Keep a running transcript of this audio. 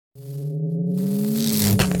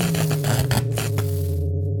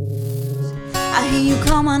hear you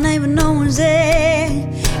call my name, but no one's there,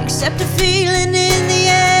 except a feeling in the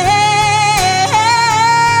air.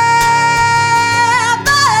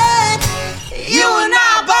 But you and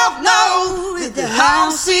I both know that the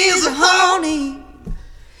house is haunted.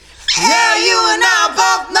 Yeah, you and I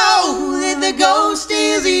both know that the ghost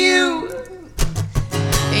is you.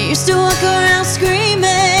 You used to walk around screaming,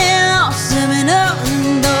 all slamming up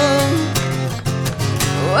and down.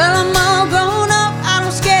 Well, I'm all grown up, I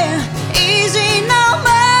don't scare easy no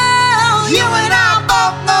more. You and I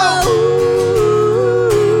both know.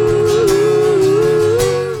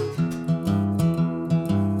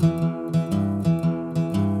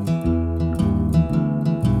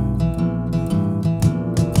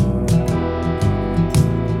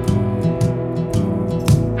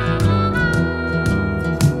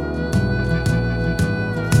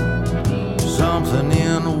 Something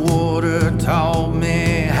in the water taught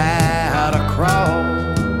me how to crawl.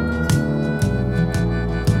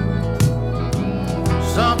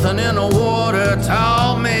 Something in the water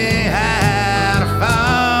taught me how to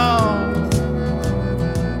fall.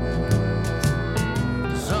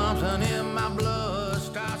 Something in my blood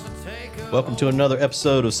starts to take a Welcome to another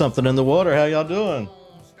episode of Something in the Water. How y'all doing?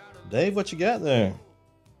 Dave, what you got there?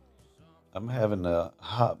 I'm having a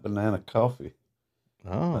hot banana coffee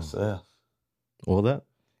Oh, myself. well that.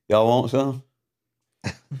 Y'all want some?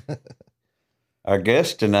 Our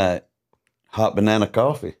guest tonight, hot banana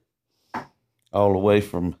coffee, all the way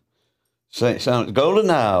from St. Simons, Golden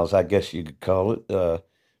Isles, I guess you could call it.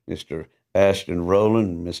 Mr. Ashton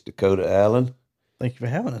Rowland, Miss Dakota Allen. Thank you for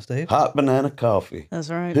having us, Dave. Hot banana coffee. That's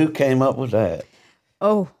right. Who came up with that?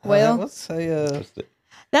 Oh, well, let's say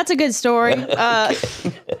that's a good story.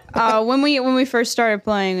 When we first started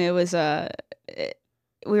playing, it was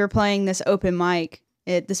we were playing this open mic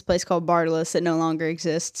at this place called Bartolus that no longer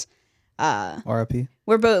exists. RIP.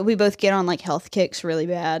 We both get on like health kicks really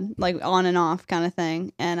bad, like on and off kind of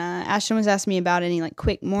thing. And Ashton was asking me about any like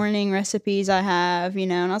quick morning recipes I have,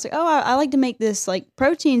 and I was like, oh, I like to make this like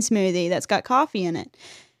protein smoothie that's got coffee in it.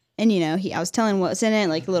 And I was telling him what's in it,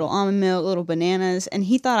 like a little almond milk, little bananas, and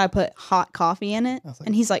he thought I put hot coffee in it.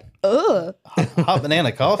 And he's like, ugh, Hot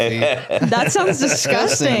banana coffee. that sounds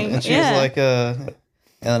disgusting. And she yeah. was like,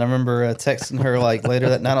 and then I remember texting her like later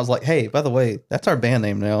that night. I was like, hey, by the way, that's our band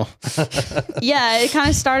name now. Yeah, it kind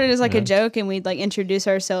of started as like a joke, and we'd like introduce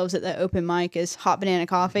ourselves at the open mic as Hot Banana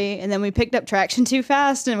Coffee, and then we picked up traction too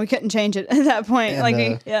fast, and we couldn't change it at that point.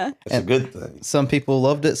 And, yeah, It's a good thing. Some people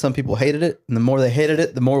loved it. Some people hated it. And the more they hated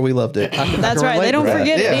it, the more we loved it. that's right. They don't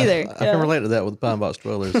forget it either. I can relate to that with the Pine Box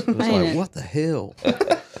Dwellers. It was Ain't like, it? what the hell?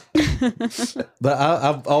 But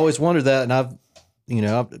I've always wondered that, and I've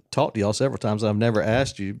talked to y'all several times. I've never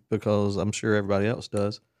asked you because I'm sure everybody else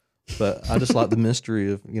does. But I just like the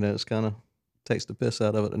mystery of, it's kind of takes the piss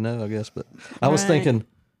out of it to know, I guess. But I was thinking,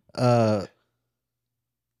 I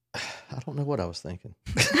don't know what I was thinking.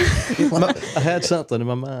 I had something in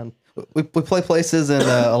my mind. We play places, and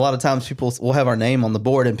a lot of times people will have our name on the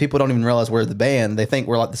board, and people don't even realize we're the band. They think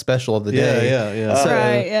we're like the special of the day. Yeah. So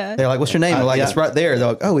Right, yeah. they're like, "What's your name?" We're like, "It's right there." They're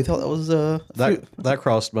like, "Oh, we thought that was That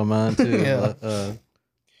crossed my mind too. Yeah. But,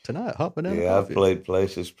 tonight, hot banana Yeah, I've coffee. played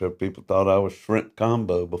places where people thought I was shrimp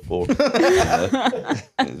combo before.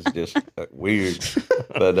 It's just weird.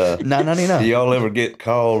 But $9.99. do y'all ever get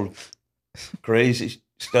called crazy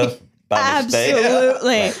stuff by mistake?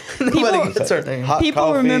 Absolutely. Nobody gets our name. Hot People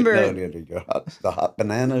coffee? remember- The hot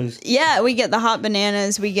bananas. Yeah, we get the hot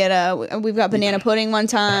bananas. We get we've got banana pudding one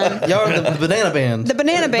time. Y'all are the banana band. The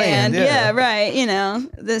banana band, yeah, right.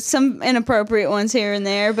 There's some inappropriate ones here and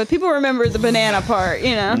there, but people remember the banana part.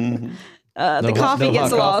 Mm-hmm. The coffee no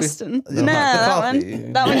gets hot lost, coffee? and No hot coffee.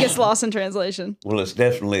 that one gets lost in translation. Well, it's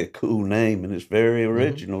definitely a cool name, and it's very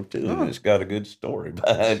original, too. And it's got a good story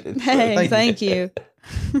behind it. Hey, thank you.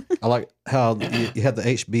 I like how you have the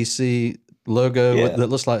HBC logo Yeah. that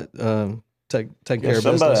looks like take care of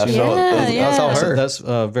somebody I business. saw it. Yeah, I saw yeah. her. That's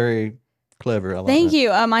very clever. I like Thank that.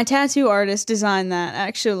 you. My tattoo artist designed that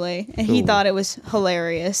actually, and he thought it was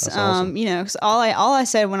hilarious. That's awesome. 'Cause all I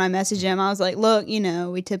said when I messaged him, I was like, "Look,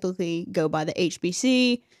 we typically go by the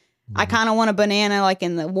HBC. I kind of want a banana like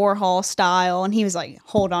in the Warhol style," and he was like,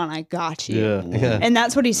 "Hold on, I got you." Yeah. And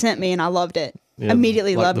that's what he sent me, and I loved it. Yeah,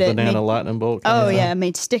 Immediately like loved the it. banana Made- lightning bolt. Oh yeah,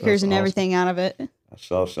 made stickers That's and awesome. everything out of it. I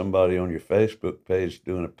saw somebody on your Facebook page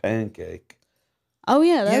doing a pancake. Oh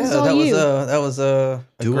yeah, that was all that you. was a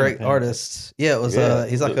Doing great pancakes. artist. Yeah, it was. Yeah,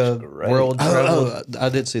 He's like looks a great. world. Oh, I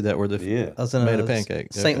did see that where the Yeah. I was in made a pancake.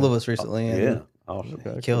 St. Okay. Louis recently. And Yeah. Awesome.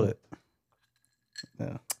 Okay, killed cool.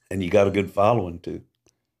 it. And you got a good following, too.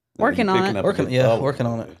 Working You're on picking it. up a good Working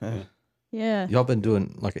following. on it. Yeah. Yeah. Y'all been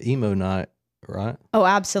doing like an emo night right? Oh,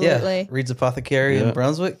 Yeah, absolutely. Reed's Apothecary Yeah. in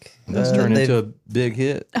Brunswick. That's turned they've- into a big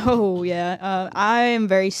hit. Oh yeah, I am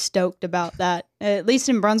very stoked about that. At least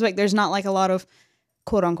in Brunswick, there's not like a lot of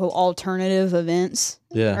quote unquote alternative events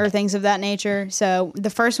Yeah. or things of that nature. So the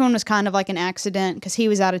first one was kind of like an accident because he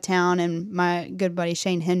was out of town, and my good buddy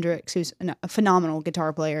Shane Hendricks, who's a phenomenal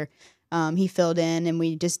guitar player, he filled in, and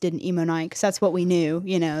we just did an emo night because that's what we knew.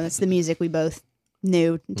 You know, that's the music we both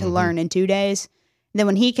knew to learn in 2 days. Then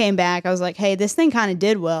when he came back, I was like, hey, this thing kind of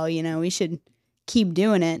did well. You know, we should keep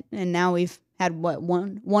doing it. And now we've had what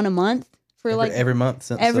one a month for like every month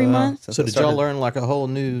since every month? since So it did y'all started. learn like a whole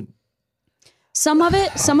new? some of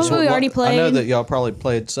it. Some of it we already played. I know that y'all probably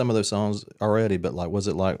played some of those songs already, but like, was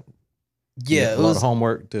it like Yeah, a it lot was of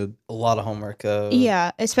homework to? a lot of homework.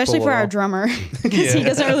 Yeah, especially pull for it our off. drummer because he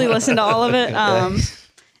doesn't really listen to all of it.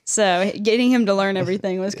 So getting him to learn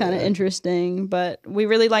everything was kind of interesting. But we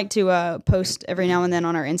really like to post every now and then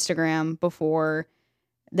on our Instagram before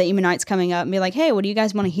the emo night's coming up and be like, hey, what do you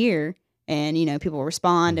guys want to hear? And, you know, people will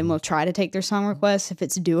respond and we'll try to take their song requests if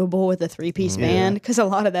it's doable with a 3-piece band because a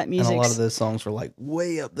lot of that and music. a lot of those songs were like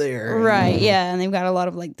way up there. Right, yeah, and they've got a lot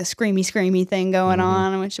of like the screamy thing going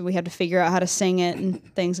on, which we have to figure out how to sing it and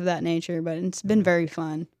things of that nature. But it's been very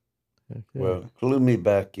fun. Well, clue me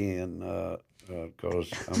back in because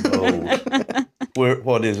I'm old.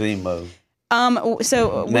 What is emo?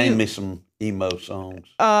 So Name me some emo songs.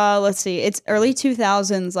 let's see, it's early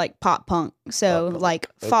 2000s like pop punk. So Pop punk. like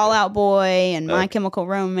Okay. Fall Out Boy and My Okay. Chemical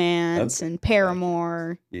Romance Okay. and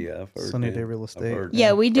Paramore. Yeah, I've heard Sunny them. Day Real I've Estate. heard Yeah,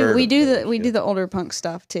 them. we do Heard we of do those, we yeah. do the older punk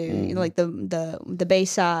stuff too, Mhm. like the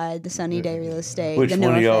Bayside, the Sunny Day Real Estate, Which the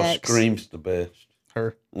one of y'all NoFX. screams the best?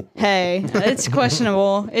 Her. Hey, it's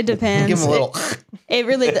questionable. It depends. Give him a little. It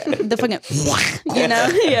really the fucking you know,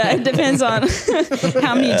 yeah, it depends on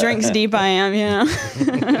how many drinks deep I am, you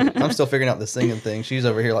know. I'm still figuring out the singing thing. She's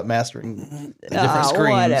over here like mastering different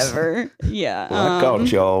screams. Whatever. Yeah. Well, I caught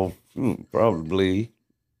y'all probably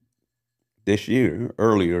this year,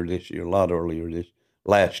 earlier this year, a lot earlier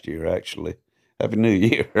last year actually. Happy New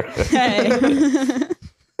Year. Hey.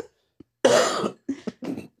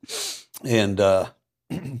 And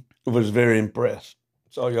was very impressed.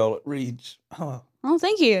 Saw y'all at Reed's. Oh, Oh,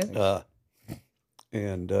 thank you.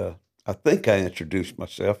 And I think I introduced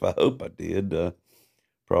myself. I hope I did.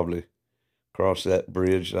 Probably cross that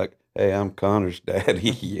bridge like, hey, I'm Connor's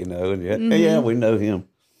daddy, you know, and yeah, we know him.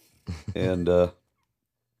 And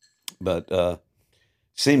but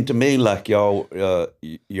seemed to me like y'all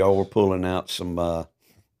were pulling out some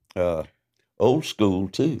old school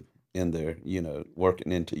too in there, you know,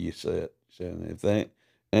 working into your set. And if they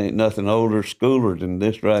ain't nothing older schooler than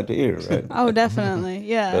this right here, right? Oh, definitely.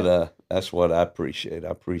 Yeah. But that's what I appreciate. I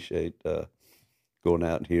appreciate going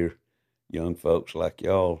out and hear young folks like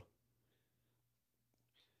y'all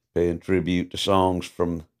paying tribute to songs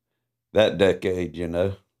from that decade, you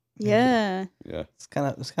know. Yeah. Yeah. it's kind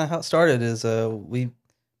of how it started. Is we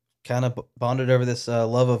kind of bonded over this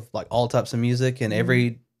love of like all types of music and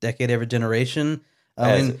every decade, every generation. I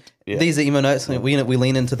Has mean, it? Yeah. these emo nights, we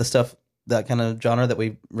lean into the stuff, that kind of genre that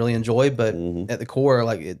we really enjoy, but Mhm. at the core,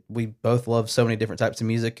 like we both love so many different types of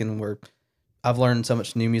music, and I've learned so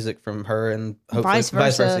much new music from her, and hopefully Vice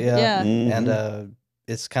versa. Yeah. Mhm. And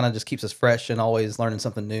it's kind of just keeps us fresh and always learning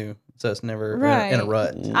something new, so it's never Right. in a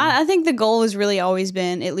rut. I think the goal has really always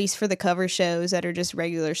been, at least for the cover shows that are just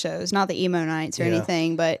regular shows, not the emo nights or Yeah.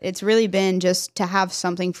 anything, but it's really been just to have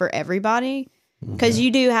something for everybody. Because you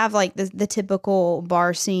do have like the typical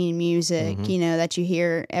bar scene music, you know, that you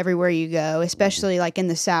hear everywhere you go, especially like in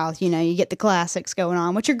the South. You know, you get the classics going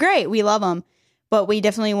on, which are great. We love them. But we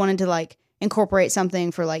definitely wanted to like incorporate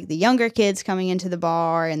something for like the younger kids coming into the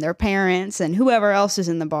bar and their parents and whoever else is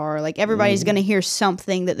in the bar. Like everybody's going to hear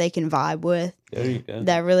something that they can vibe with. There you go.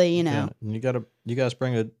 That really, you know. Yeah, and you guys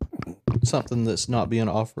bring something that's not being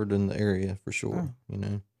offered in the area for sure. You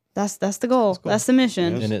know, That's the goal. That's the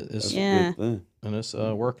mission. Yes, and it's that's Yeah. a good thing. and it's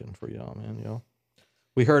working for y'all, man. Y'all,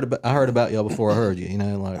 I heard about y'all before I heard you. You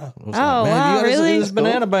know, like, I was like, Oh, man, wow, you got really? this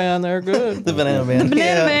banana band. They're good. The Banana Band.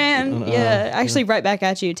 Banana Yeah. Man. Uh, Yeah. Actually, right back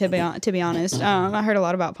at you, to be honest. I heard a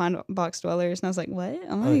lot about Pine Box Dwellers, and I was like, what?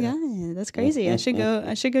 Oh my God. That's crazy. I should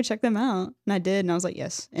go check them out. And I did. And I was like,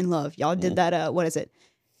 yes, in love. Y'all did that. What is it?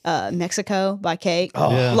 Mexico by Cake.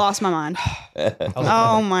 Oh. Yeah. Lost my mind.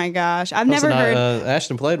 Oh my gosh. I've never heard.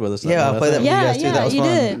 Ashton played with us. Yeah, I played that with Yeah, you guys too. yeah, That was you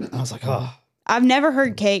fun. did. I was like, oh, I've never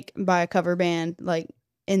heard Cake by a cover band like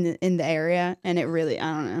in the area, and it really,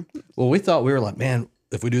 I don't know. Well, we thought we were like, man,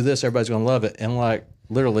 if we do this, everybody's gonna love it, and like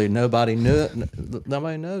literally nobody knew it.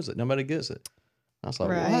 Nobody knows it. Nobody gets it. I was like,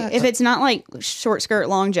 Right. what? If it's not like short skirt,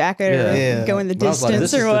 long jacket, or Yeah. going the And I was like,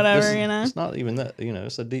 distance this is or the- whatever, this- you know. It's not even that,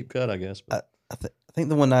 it's a deep cut, I guess. But I think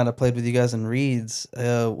the one night I played with you guys in Reeds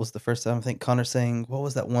was the first time I think Connor sang, what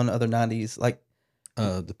was that one other 90s like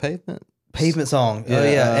the Pavement. pavement song? Oh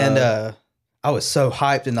Yeah, yeah, and I was so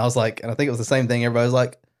hyped, and I was like, and I think it was the same thing. Everybody was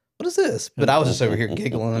like, "What is this?" But I was just over here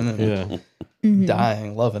giggling and Yeah. Mhm.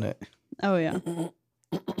 dying, loving it. Oh yeah.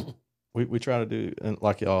 We try to do, and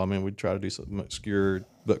like y'all, I mean, we try to do some obscure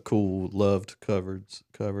but cool, loved covers,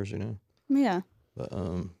 Yeah. But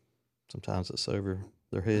sometimes it's over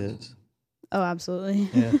their heads. Oh, absolutely.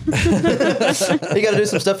 Yeah, you got to do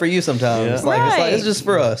some stuff for you sometimes. Yeah. It's like Right. it's just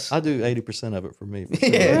for us. I do 80% of it for me. For sure.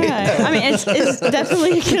 Yeah. Right. I mean, it's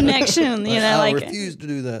definitely a connection, I like refuse to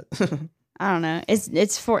do that. I don't know.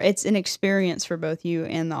 It's an experience for both you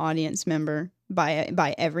and the audience member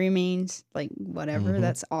by every means, like whatever. Mhm.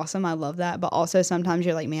 That's awesome. I love that. But also sometimes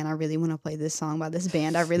you're like, man, I really want to play this song by this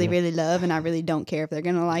band I really, really love, and I really don't care if they're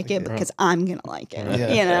gonna like it Right. because I'm gonna like it.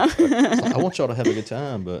 Yeah. You know? I want y'all to have a good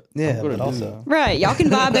time, but Yeah, I'm gonna but do also Right. Y'all can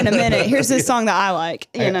vibe in a minute. Here's this song that I like.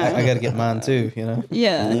 You know? I got to get mine too. You know.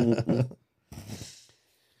 Yeah.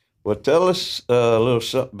 Well, tell us a little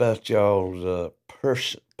something about y'all's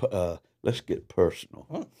person. Let's get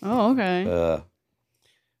personal. Oh, okay.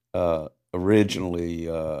 Originally,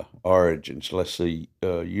 origins. Let's see.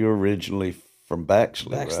 You're originally from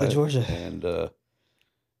Baxley, Baxley, right? Georgia.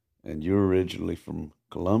 And you're originally from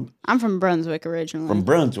Columbus, I'm from Brunswick originally. from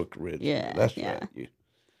Brunswick originally. Yeah, That's yeah. right.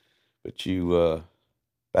 But you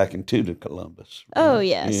back into the Columbus. Oh right?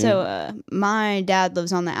 yeah. So my dad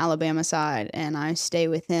lives on the Alabama side, and I stay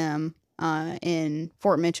with him in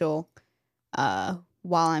Fort Mitchell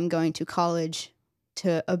while I'm going to college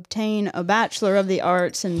to obtain a Bachelor of the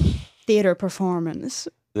Arts in Theater Performance.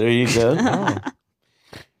 There you go.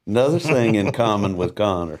 Another thing in common with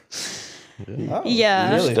Connor. Oh, Yeah.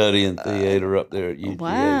 You're Really? studying theater up there at UGA for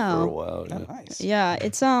Wow. a while. Oh, Yeah. nice. Yeah,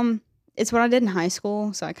 it's what I did in high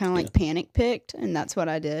school, so I kind of like panic picked, and that's what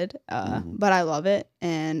I did. But I love it,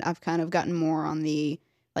 and I've kind of gotten more on the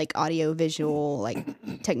like audio visual like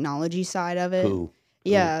technology side of it. Cool.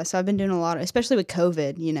 Yeah, so I've been doing a lot, especially with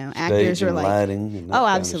COVID. Actors Staging, are like, lighting. And that oh,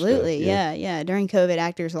 kind of absolutely, stuff. yeah. During COVID,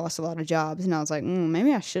 actors lost a lot of jobs, and I was like,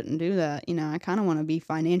 maybe I shouldn't do that. I kind of want to be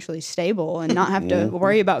financially stable and not have to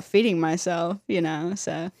worry about feeding myself.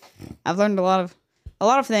 So I've learned a lot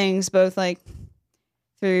of things, both like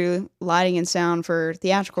through lighting and sound for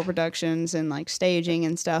theatrical productions and like staging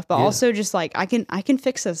and stuff, but also just like I can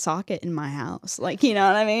fix a socket in my house, like you know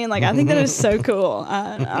what I mean. Like I think that is so cool.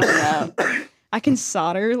 I don't know. I can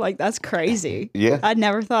solder, like that's crazy. Yeah. I'd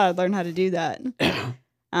never thought I'd learn how to do that. I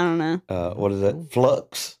don't know. What is that?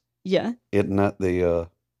 Flux. Yeah. Isn't that the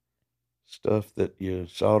stuff that you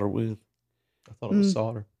solder with? I thought it was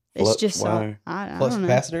solder. It's Flux just wire. I Flux don't know.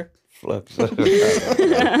 capacitor. Flux.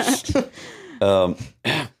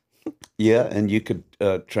 Yeah, and you could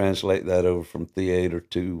translate that over from theater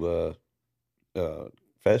to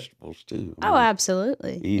festivals too. I Oh, mean,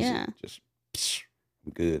 absolutely. easy. Yeah. Just psh,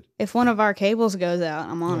 good. If one of our cables goes out,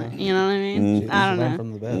 I'm on it. You know what I mean? Mhm. I don't Learn know.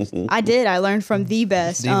 from the best. I did. I learned from the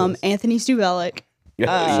best. The best. Anthony Stubelic, Shout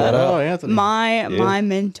out. Oh, Anthony. my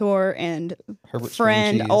mentor and Herbert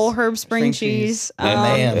friend, Spring Cheese. old Herb Spring Spring Cheese. cheese.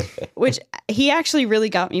 Man. Which he actually really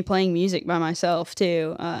got me playing music by myself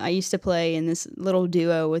too. I used to play in this little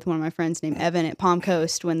duo with one of my friends named Evan at Palm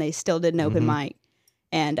Coast when they still did an open mic.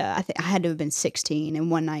 And I had to have been 16. And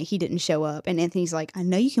one night he didn't show up. And Anthony's like, I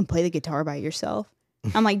know you can play the guitar by yourself.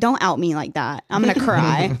 I'm like, don't out me like that. I'm going to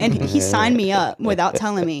cry. And he signed me up without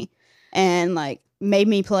telling me. And like made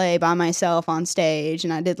me play by myself on stage.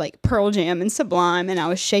 And I did like Pearl Jam and Sublime. And I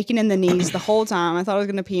was shaking in the knees the whole time. I thought I was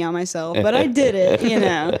going to pee on myself. But I did it, you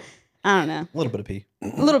know. I don't know. A little bit of pee.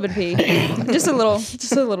 A little bit of pee. just a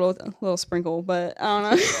little sprinkle, but I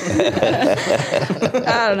don't know.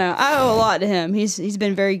 I don't know. I owe a lot to him. He's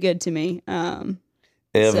been very good to me.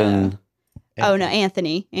 Evan. Oh no,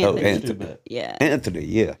 Anthony. Oh, Anthony. Anthony. Yeah. Anthony.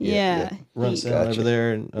 Yeah. Yeah. Runs sound Gotcha. over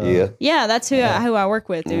there. And, Yeah. Yeah, that's who I work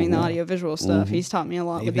with doing the audiovisual stuff. He's taught me a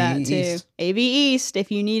lot with that AV too. East. AV East,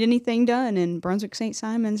 if you need anything done in Brunswick, St.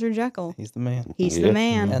 Simons, or Jekyll, He's the man. he's Yeah. the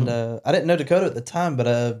man. And I didn't know Dakota at the time,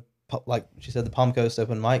 but like she said, the Palm Coast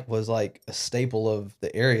open mic was like a staple of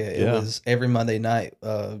the area. It Yeah. was every Monday night.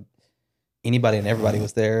 Anybody and everybody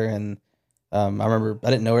was there, and I remember I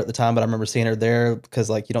didn't know her at the time, but I remember seeing her there because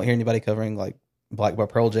like you don't hear anybody covering like Black by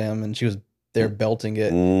Pearl Jam, and she was there belting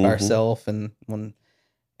it Mhm. by herself. And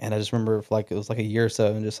I just remember like it was like a year or so,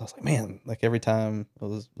 and just I was like, man, like every time it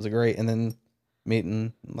was great. And then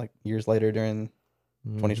meeting like years later during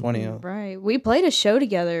 2020. Right. We played a show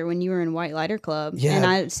together when you were in White Lighter Club. Yeah. And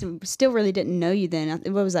I still really didn't know you then.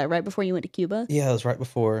 What was that, right before you went to Cuba? Yeah, it was right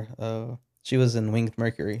before. She was in Winged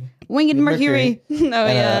Mercury. Winged Mercury. Oh,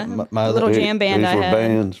 yeah. my little These- jam band these I were had.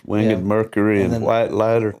 bands, Winged Yeah. Mercury And and then- White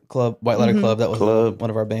Lighter. White Lighter Club. That was Club. one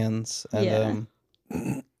of our bands. And,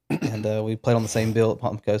 and we played on the same bill at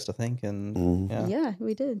Palm Coast, I think. And Mhm. Yeah,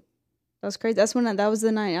 we did. That was crazy. That was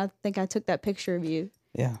the night I think I took that picture of you.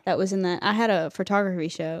 yeah. That was in that. I had a photography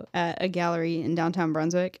show at a gallery in downtown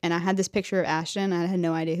Brunswick, and I had this picture of Ashton. I had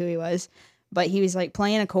no idea who he was, but he was like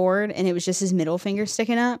playing a chord, and it was just his middle finger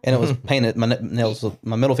sticking up. And it was painted. My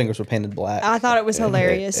middle fingers were painted black. I thought it was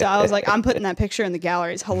hilarious, so I was like, "I'm putting that picture in the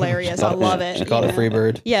gallery. It's hilarious. I love it." She called it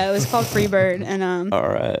Freebird. Yeah, it was called Freebird, and All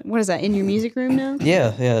right. what is that in your music room now?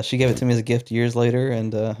 Yeah. She gave it to me as a gift years later,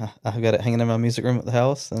 and I've got it hanging in my music room at the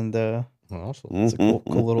house. And Awesome. it's a cool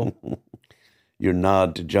little. Your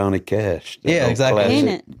nod to Johnny Cash. the Yeah, old exactly. classic Ain't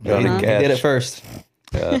it? Johnny Uh-huh. He Cash. did it first.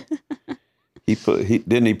 He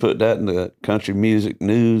put that in the country music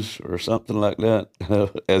news or something like that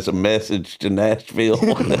as a message to Nashville.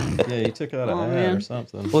 Yeah, you took out an Oh, ad man. or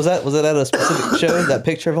something. Was it at a specific show? That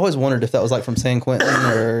picture? I've always wondered if that was like from San Quentin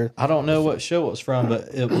or. I don't know what show it was from, but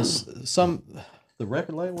it was the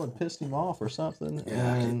record label had pissed him off or something.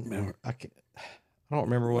 And I don't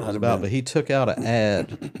remember what it was about, but he took out an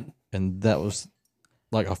ad, and that was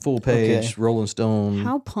like a full page Okay. Rolling Stone.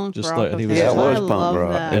 How punk Just rock like of he was him. Yeah, it was I punk love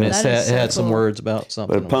rock. that. and it That had, is so it had some cool. words about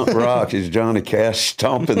something But punk rock is Johnny Cash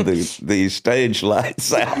stomping the stage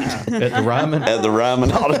lights out at the Ryman. at the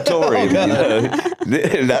Ryman Auditorium. You know.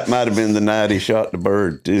 That might have been the night he shot the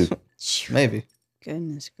bird too. Maybe.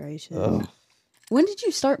 Goodness gracious. Oh. When did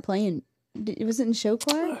you start playing? Was it in show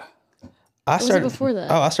choir? I was it started before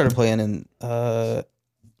that? Oh, I started playing in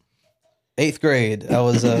 8th grade. I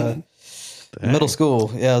was middle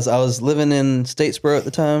school. Yeah, I was living in Statesboro at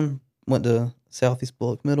the time. Went to Southeast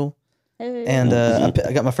Bullock Middle, and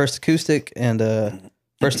I got my first acoustic. And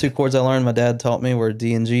first two chords I learned, my dad taught me, were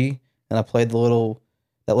D and G, and I played that little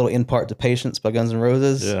end part to "Patience" by Guns N'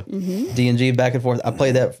 Roses. Yeah. D and G back and forth. I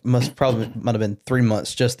played that might have been 3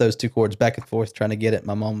 months, just those two chords back and forth, trying to get it.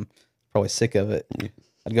 My mom probably sick of it.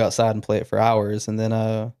 I'd go outside and play it for hours, and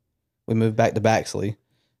then we moved back to Baxley,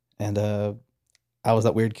 and I was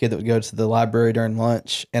that weird kid that would go to the library during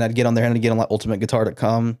lunch, and I'd get on there and I'd get on like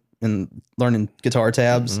ultimateguitar.com and learning guitar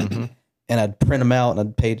tabs, and I'd print them out, and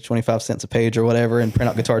I'd pay 25 cents a page or whatever, and print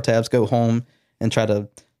out guitar tabs, go home and try to,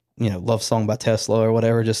 Love Song by Tesla or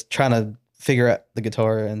whatever, just trying to figure out the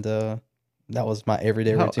guitar, and that was my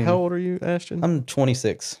everyday routine. How old are you, Ashton? I'm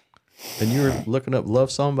 26. And you were looking up "Love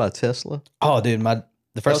Song" by Tesla. Oh, dude, the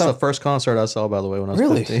That first was time. the first concert I saw, by the way, when I was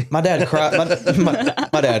Really? 15. My dad cried.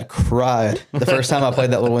 My dad cried the first time I played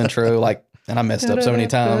that little intro, and I messed up so many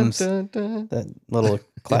times. That little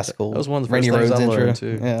classical. That was one of the Randy first things Rhoads I intro. learned,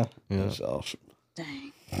 too. Yeah, Yeah, That's awesome.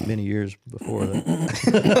 Dang. many years before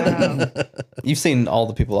that. you've seen all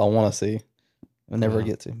the people I want to see. I never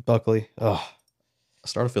get to Buckley. Oh, I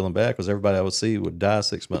started feeling bad because everybody I would see would die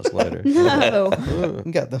 6 months later. No.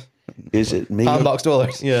 you got the Is it me? pine box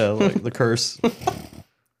dwellers. Yeah, like the curse.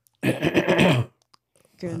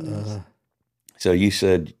 Goodness. So you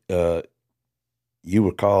said you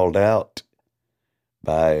were called out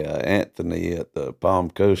by Anthony at the Palm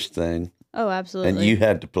Coast thing, Oh, absolutely. and you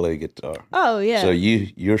had to play guitar. Oh, yeah. So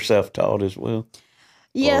you're self-taught as well.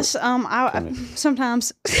 Yes. I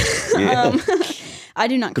sometimes. Yeah. I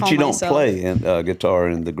do not call But you don't myself. play guitar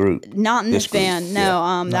in the group. Not in this this group, band. No.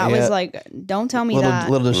 yeah. That Not was yet. like. Don't tell me Little that.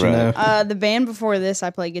 does she Right. know. The band before this, I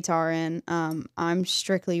played guitar in. I'm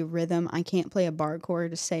strictly rhythm. I can't play a bar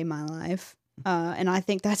chord to save my life, and I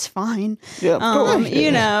think that's fine. Yeah, of course.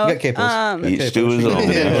 You know, You got capos. Each to his own.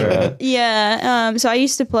 Yeah. Right. yeah. So I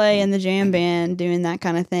used to play in the jam band, doing that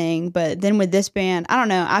kind of thing. But then with this band, I don't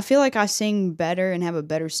know. I feel like I sing better and have a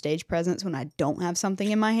better stage presence when I don't have something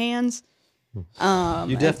in my hands.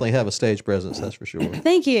 You definitely have a stage presence, that's for sure.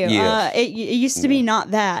 Thank you. Yes. It used to be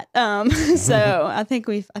not that. So I think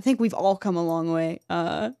we've all come a long way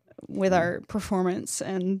with our performance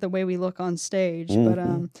and the way we look on stage. But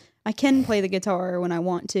I can play the guitar when I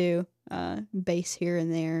want to, bass here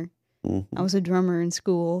and there. I was a drummer in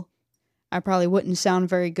school. I probably wouldn't sound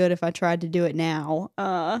very good if I tried to do it now.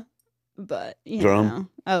 But you Drum? know.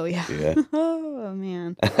 Oh yeah. Yeah. Oh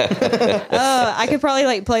man. I could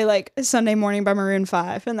probably play like Sunday Morning by Maroon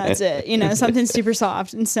 5 and that's it. Something super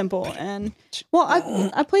soft and simple. And well,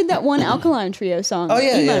 I played that one Alkaline Trio song. Oh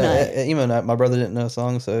yeah, Emo yeah. Night. Emo Night. My brother didn't know a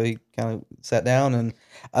song, so he kind of sat down and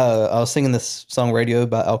I was singing this song "Radio"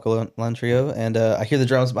 by Alkaline Trio, and I hear the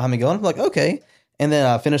drums behind me going. I'm like, okay. And then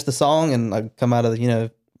I finish the song, and I come out of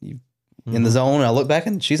in the zone. And I look back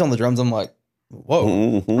and she's on the drums. I'm like,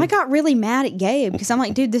 whoa. Mhm. I got really mad at Gabe because I'm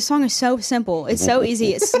like, dude, this song is so simple. It's so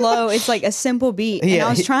easy. It's slow. It's like a simple beat. And Yeah, I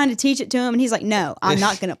was trying to teach it to him, and he's like, no, I'm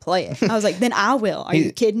not going to play it. I was like, then I will. Are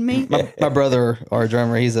you kidding me? My brother, our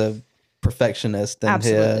drummer, he's a perfectionist. And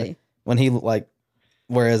Absolutely. when he like,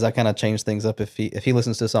 whereas I kind of change things up if he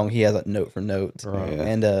listens to a song, he has it note for note. Right. Yeah.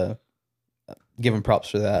 And give him props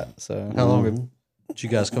for that. So How long did you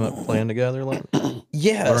guys come up playing together, like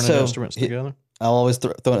yeah, learning so instruments together? I'll always throw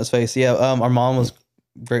it in his face. Yeah, our mom was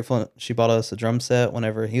grateful. She bought us a drum set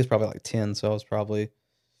whenever he was probably like 10, so I was probably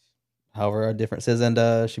however our difference is.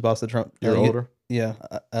 And she bought us the drum. You're older. Yeah,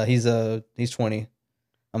 he's 20.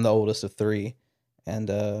 I'm the oldest of 3,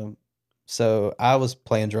 and so I was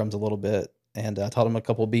playing drums a little bit, and I taught him a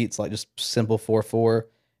couple beats, like just simple 4/4,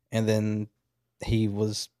 and then he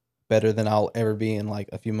was better than I'll ever be in like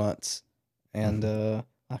a few months, and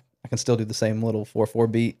I can still do the same little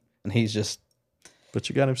 4/4 beat, and he's just But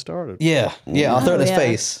you got him started. yeah. I'll throw it in his yeah.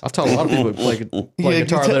 face. I've taught a lot of people who play Yeah,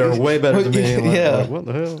 guitar that are way better than me. Like, Yeah. like, what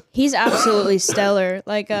the hell? He's absolutely stellar.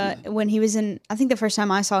 Like when he was in, I think the first time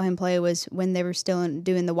I saw him play was when they were still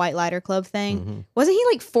doing the White Lighter Club thing. Wasn't he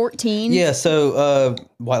like 14? Yeah, so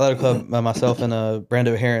White Lighter Club, myself and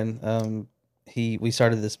Brando Heron, we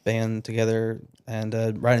started this band together and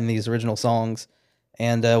writing these original songs.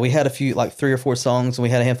 And we had a few, like 3 or 4 songs, and we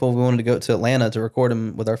had a handful. We wanted to go to Atlanta to record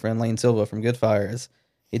them with our friend Lane Silva from Good Fires.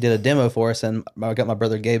 He did a demo for us, and I got my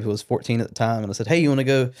brother Gabe, who was 14 at the time, and I said, hey, you want to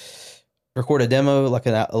go record a demo, like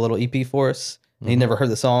a little EP for us? And he never heard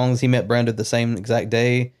the songs. He met Brando the same exact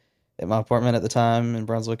day at my apartment at the time in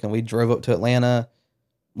Brunswick, and we drove up to Atlanta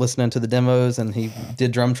listening to the demos, and he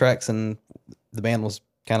did drum tracks, and the band was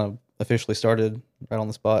kind of officially started right on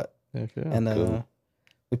the spot. Heck yeah. And cool.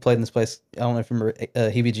 we played in this place. I don't know if you remember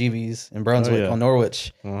Heebie Jeebies in Brunswick yeah. on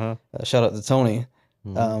Norwich. Uh-huh. Shout out to Tony.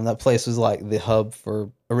 That place was like the hub for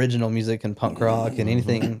original music and punk rock and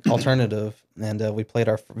anything alternative. And we played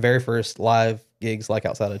our very first live gigs like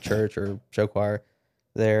outside of church or show choir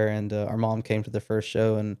there. And our mom came to the first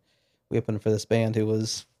show, and we opened for this band who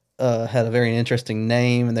was had a very interesting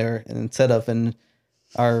name and set up. And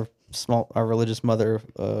our religious mother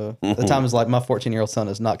at the time was like, my 14-year-old son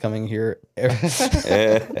is not coming here.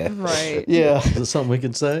 Right. Yeah, Is it something we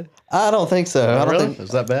can say? I don't think so. I don't Really? think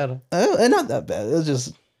Is that bad? not that bad. It was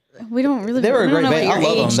just We don't really. They were a we don't great know band. what I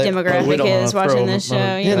your love age them. we demographic don't wanna is throw watching them this show.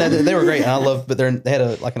 under- You yeah, know? they were great. And I love, but they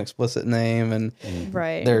had like an explicit name, and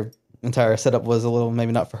Right. their entire setup was a little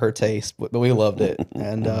maybe not for her taste, but we loved it.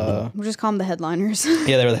 And We'll just call them the headliners.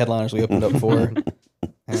 yeah, they were the headliners we opened up for,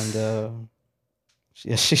 and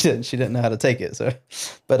she didn't know how to take it. So,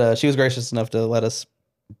 but she was gracious enough to let us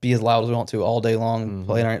be as loud as we want to all day long,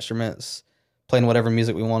 playing our instruments, playing whatever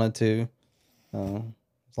music we wanted to,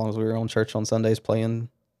 as long as we were on church on Sundays playing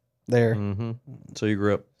there. Mm-hmm. So you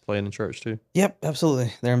grew up playing in church too? Yep,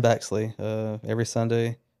 absolutely. They're in Baxley every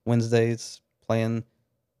Sunday, Wednesdays playing,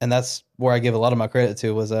 and that's where I give a lot of my credit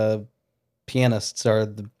to. Was pianists are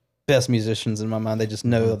the best musicians in my mind. They just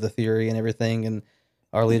know of the theory and everything. And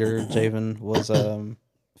our leader Javen was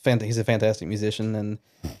he's a fantastic musician, and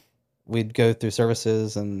we'd go through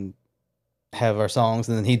services and have our songs,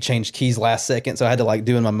 and then he'd change keys last second, so I had to like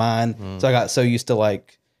do in my mind. So I got so used to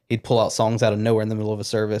like he'd pull out songs out of nowhere in the middle of a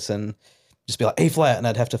service and just be like A flat, and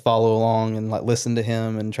I'd have to follow along and like listen to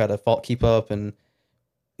him and try to keep up, and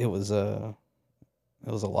it was a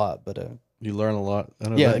lot, but You learn a lot. I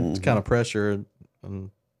know Yeah. that kind of pressure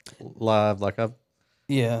and live. Like I've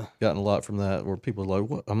yeah, gotten a lot from that, where people are like,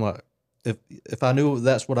 "What?" I'm like, if I knew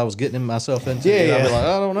that's what I was getting myself into, Yeah, I'd yeah. be like,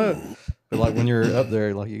 I don't know. But like when you're up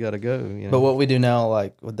there, like you got to go. You know? but what we do now,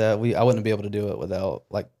 like with that, I wouldn't be able to do it without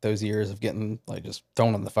like those years of getting like just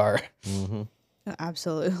thrown in the fire. Mm-hmm.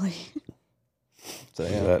 Absolutely. So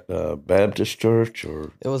Is yeah, that Baptist church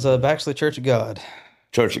or it was a Baxley Church of God.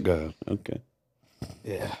 Church of God? Okay.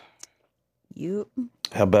 Yeah. You.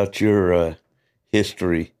 How about your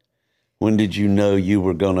history? When did you know you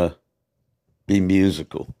were gonna be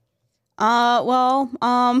musical?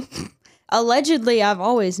 Allegedly, I've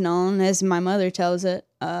always known, as my mother tells it.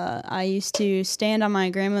 I used to stand on my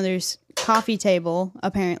grandmother's coffee table,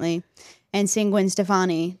 apparently, and sing Gwen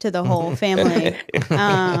Stefani to the whole family.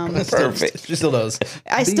 Perfect. She still does.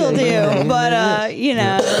 I still do, but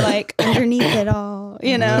like underneath it all,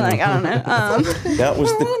 like I don't know.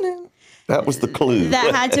 That was the clue.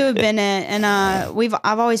 That had to have been it. And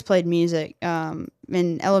I've always played music.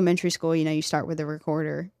 In elementary school, you start with a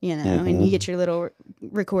recorder, and you get your little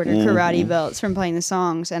recorder karate belts from playing the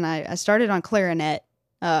songs. And I started on clarinet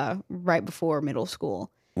right before middle school.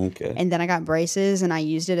 Okay. And then I got braces, and I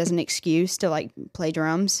used it as an excuse to like play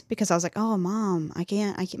drums because I was like, "Oh, Mom, I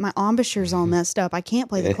can't. My embouchure's all messed up. I can't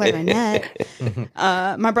play the clarinet."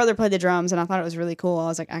 My brother played the drums, and I thought it was really cool. I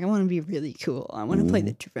was like, "I want to be really cool. I want to play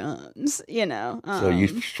the drums." You know. So you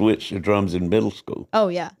switched to drums in middle school. Oh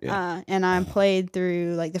yeah. Yeah. And I played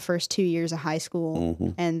through like the first 2 years of high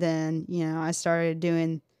school, and then I started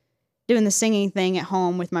doing the singing thing at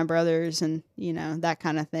home with my brothers, and that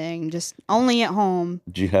kind of thing. Just only at home.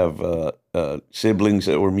 Did you have siblings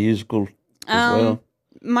that were musical as well?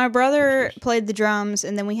 My brother played the drums,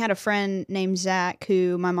 and then we had a friend named Zach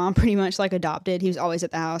who my mom pretty much like adopted. He was always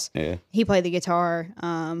at the house. Yeah. He played the guitar,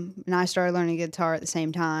 and I started learning guitar at the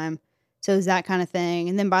same time. So it was that kind of thing.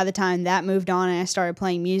 And then by the time that moved on and I started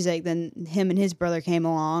playing music, then him and his brother came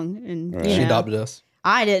along, and Right. She adopted us.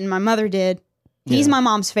 I didn't. My mother did. He's Yeah. my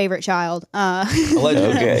mom's favorite child.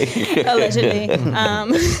 Allegedly. Okay. Allegedly.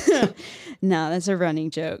 No, that's a running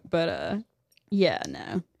joke, but yeah,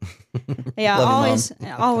 no. Yeah, Love you,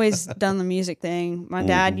 always done the music thing. My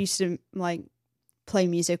dad used to like play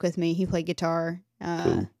music with me. He played guitar.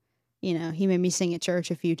 Cool. He made me sing at church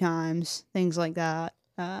a few times, things like that.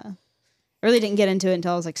 Really didn't get into it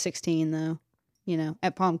until I was like 16 though.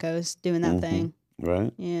 At Palm Coast doing that thing.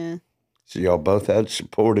 Right. Yeah. So y'all both had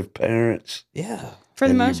supportive parents. Yeah. For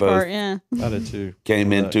the And you most both- part, yeah. I did too. Came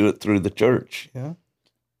Right. into it through the church. Yeah.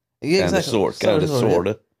 Kind of, sort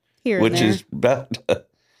of. Here and Which there. is about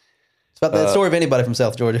It's about the story of anybody from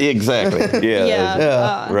South Georgia. exactly. Yeah. Yeah.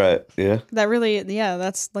 Yeah. Right. Yeah. That really,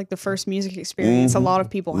 that's like the first music experience a lot of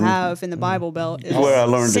people have in the Bible Belt. Is Where I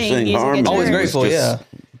learned to sing music at harmony. Always church. grateful, yeah.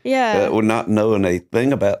 Yeah. Well, not knowing a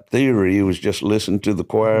thing about theory, he was just listening to the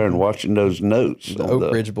choir and watching those notes. The on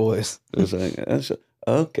Oak Ridge Boys. It's like,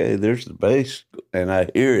 okay, there's the bass, and I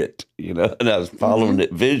hear it, and I was following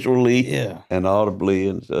it visually Yeah. and audibly,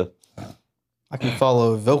 and so I can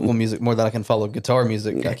follow vocal music more than I can follow guitar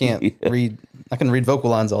music. I can't Yeah. read. I can read vocal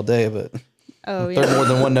lines all day, but Oh, throw yeah. more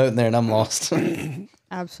than one note in there and I'm lost.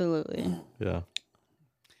 Absolutely. Yeah.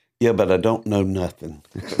 yeah, but I don't know nothing,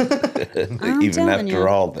 even telling after you.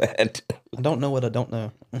 all that. I don't know what I don't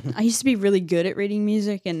know. I used to be really good at reading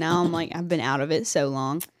music, and now I'm like, I've been out of it so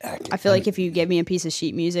long. I feel like if you gave me a piece of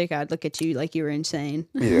sheet music, I'd look at you like you were insane.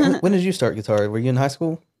 Yeah, When did you start guitar? Were you in high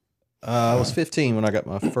school? I was 15 when I got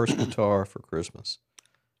my first guitar for Christmas,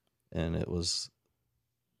 and it was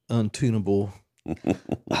untunable,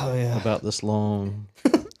 Oh yeah. about this long.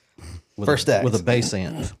 With First a, act. with a bass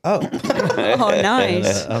amp. Oh, Oh, And,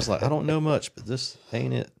 nice. I was like, I don't know much, but this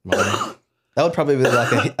ain't it, Mom. that would probably be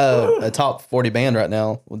like a top 40 band right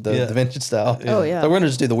now with the Yeah. Da Vinci style. Oh, yeah. So we're gonna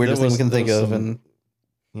just do the weirdest There thing we can was- think there was of, some-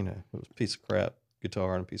 and It was a piece of crap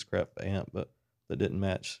guitar and a piece of crap amp, but that didn't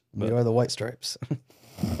match. we But are the White Stripes.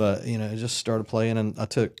 But I just started playing, and I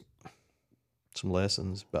took some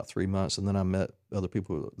lessons about 3 months, and then I met other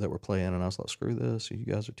people that were playing, and I was like, "Screw this! You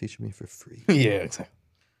guys are teaching me for free." Yeah, exactly.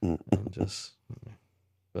 And just,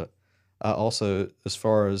 but I also, as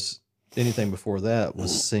far as anything before that,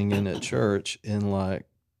 was singing at church in like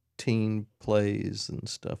teen plays and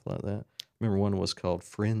stuff like that. Remember one was called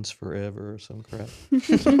 "Friends Forever" or some crap.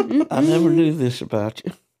 I never knew this about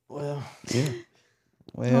you. Well, Yeah,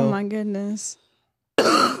 Well, Oh, my goodness.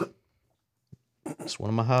 it's one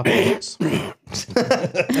of my high points.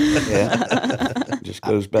 yeah. Just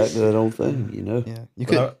goes back to that old thing, yeah,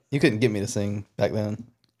 But you couldn't get me to sing back then,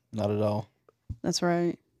 not at all. That's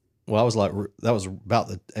right. Well, I was like, that was about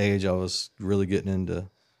the age I was really getting into,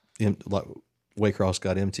 like, Waycross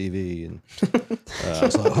got MTV, and I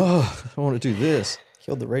was like, oh, I want to do this.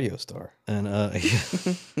 Killed the radio star. And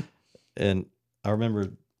and I remember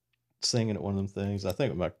singing at one of them things. I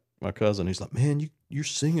think with my cousin, he's like, man, you're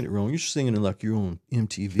singing it wrong. You're singing it like you're on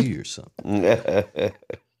MTV or something.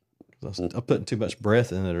 I'm putting too much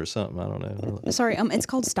breath in it or something. I don't know. Like, Sorry, it's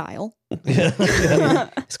called style.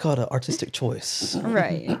 It's called an artistic choice.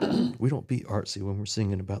 Right. we don't be artsy when we're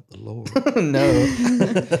singing about the Lord. No.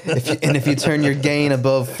 If you turn your gain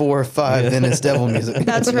above 4 or 5, then it's devil music.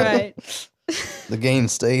 That's right. The gain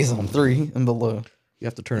stays on 3 and below. You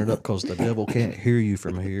have to turn it up because the devil can't hear you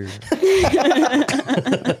from here.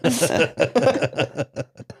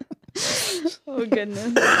 Oh,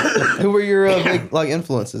 goodness. Who were your big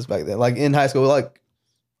influences back then? Like in high school,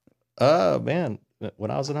 Man, when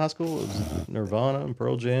I was in high school, it was Nirvana and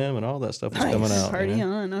Pearl Jam and all that stuff was coming out. Party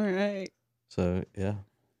on. All right. So yeah,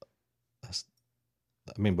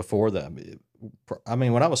 before that,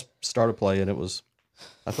 when I was started playing, it was.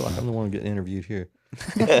 I feel like I'm the one getting interviewed here.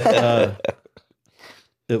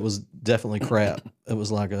 It was definitely crap. It was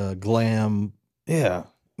like a glam yeah,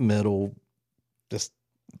 metal, just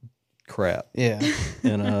crap. yeah.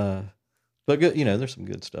 And But good, there's some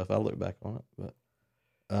good stuff. I look back on it, but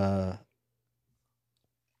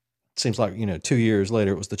it seems like 2 years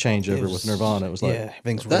later it was the changeover with Nirvana. It was like,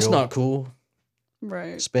 everything's that's real. not cool.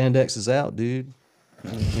 Right. Spandex is out, dude.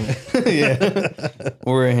 Yeah.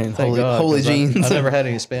 We're in Thank holy, God, holy 'cause jeans. I never had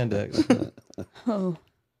any spandex. Oh.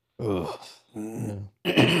 Ugh.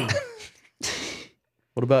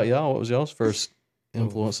 What about y'all? What was y'all's first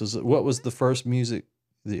influences? What was the first music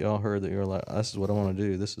that y'all heard that you were like, this is what I want to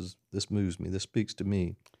do. This moves me. This speaks to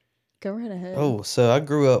me. Go right ahead. Oh, so I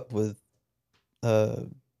grew up with a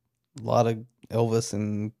lot of Elvis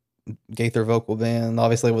and Gaither vocal band,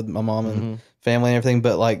 obviously with my mom and family and everything.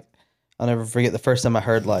 But like, I'll never forget the first time I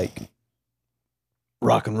heard like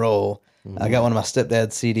rock and roll. I got one of my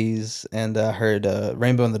stepdad's CDs and I heard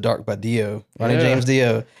Rainbow in the Dark by Dio, Ronnie James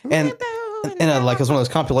Dio. And like, it was one of those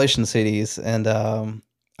compilation CDs. And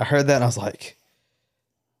I heard that and I was like,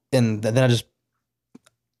 and then I just,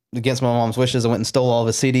 against my mom's wishes, I went and stole all of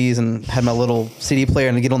his CDs and had my little CD player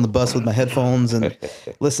and I get on the bus with my headphones and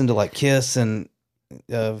listen to like Kiss and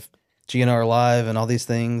GNR Live and all these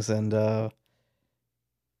things. And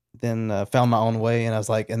then found my own way. And I was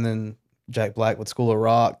like, and then Jack Black with School of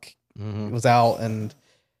Rock was out, and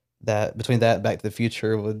that between that Back to the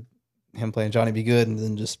Future with him playing Johnny B. Good and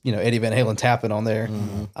then just Eddie Van Halen tapping on there,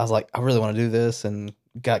 I was like, I really want to do this, and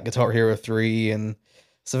got Guitar Hero 3, and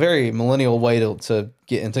it's a very millennial way to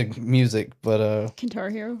get into music, but Guitar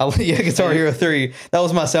Hero. Guitar Hero 3, that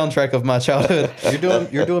was my soundtrack of my childhood.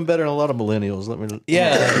 You're doing better than a lot of millennials.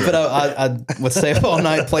 But I would stay up all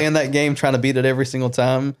night playing that game, trying to beat it every single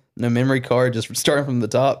time. No memory card, just starting from the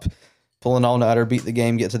top, pulling all-nighter, beat the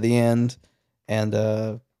game, get to the end, and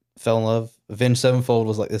fell in love. Avenged Sevenfold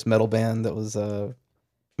was like this metal band that was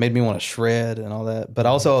made me want to shred and all that. But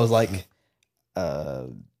also I was like,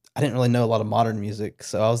 I didn't really know a lot of modern music,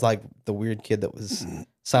 so I was like the weird kid that was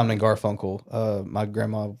Simon and Garfunkel. My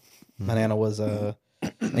grandma, my nana was an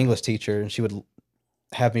English teacher, and she would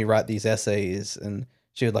have me write these essays, and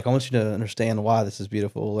she would like, I want you to understand why this is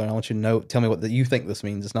beautiful, and I want you to tell me what you think this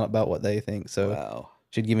means. It's not about what they think. So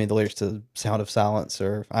she'd give me the lyrics to Sound of Silence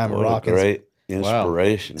or I Am a Rock. Great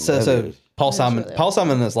inspiration. So Paul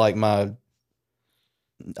Simon is like my.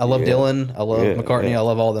 I love Dylan. I love McCartney. I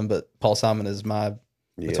love all of them, but Paul Simon is my.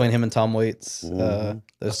 Between him and Tom Waits, I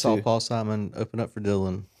saw Paul Simon open up for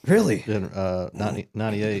Dylan. Really? In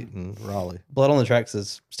 98 in Raleigh. Blood on the Tracks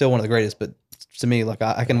is still one of the greatest, but to me, like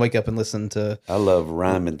I can wake up and listen to. I love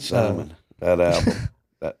Ryman Simon, that album.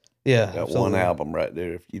 That one absolutely. Album right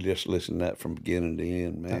there. If you just listen to that from beginning to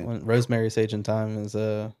end, man. That one, Rosemary Sage and Time is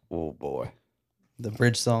oh boy, the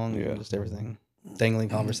bridge song, and just everything. Dangling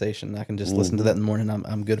Conversation. I can just listen to that in the morning.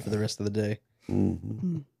 I'm good for the rest of the day.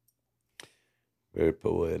 Very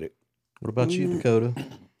poetic. What about you, Dakota?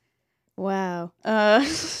 Wow. I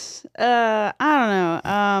don't know.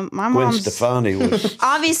 My Gwen mom's Stefani was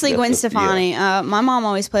obviously Gwen yeah. Stefani. My mom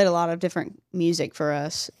always played a lot of different music for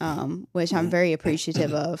us, which I'm very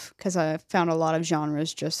appreciative of because I found a lot of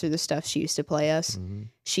genres just through the stuff she used to play us.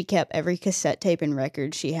 She kept every cassette tape and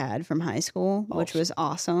record she had from high school, which was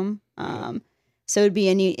awesome. So it'd be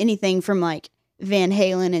anything from like Van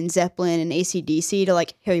Halen and Zeppelin and AC/DC to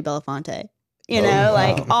like Harry Belafonte.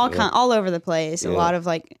 All over the place. A lot of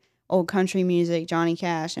like old country music, Johnny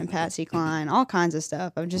Cash and Patsy Cline, all kinds of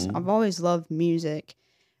stuff. I've always loved music,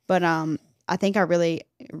 but I think I really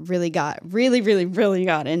got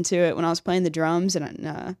into it when I was playing the drums,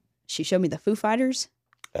 and she showed me the Foo Fighters.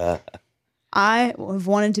 I have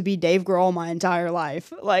wanted to be Dave Grohl my entire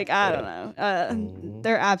life. Like I don't know,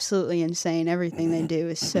 they're absolutely insane. Everything they do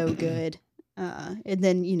is so good. And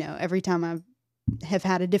then every time I have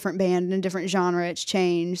had a different band in a different genre, it's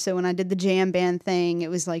changed. So when I did the jam band thing, it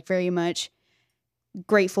was like very much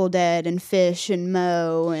Grateful Dead and Fish and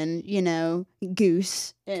Mo and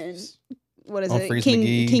Goose and what is it,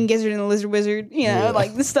 King Gizzard and the Lizard Wizard,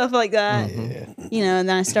 like the stuff like that. And then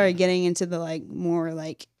I started getting into the like more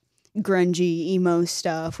like grungy emo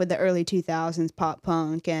stuff with the early 2000s pop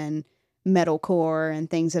punk and metalcore and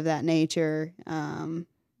things of that nature, and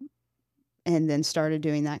then started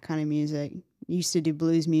doing that kind of music. Used to do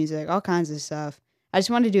blues music, all kinds of stuff. I just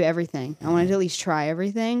wanted to do everything. I wanted to at least try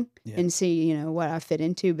everything and see, what I fit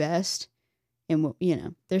into best. And,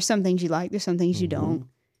 there's some things you like, there's some things you don't.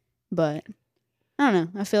 But I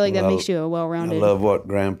don't know. I feel like that makes you a well-rounded. I love what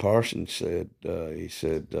Graham Parsons said. He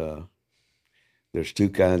said, there's two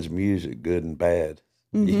kinds of music, good and bad.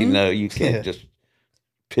 You can't just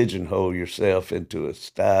pigeonhole yourself into a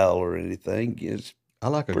style or anything. It's I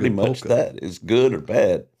like a pretty good much polka. that. It's good or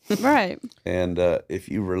bad. Right. And if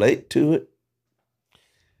you relate to it,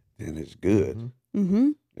 then it's good.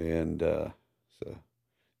 And so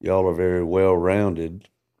y'all are very well rounded.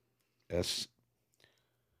 That's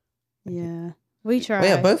Yeah. We try. Well,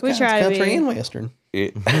 yeah, both we kinds, try to country be. and western.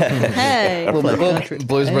 it. Hey. Little bit of Country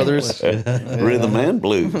Blues and Brothers. western. Rhythm and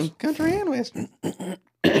blues. Country and western.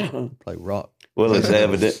 Play rock. Well, it's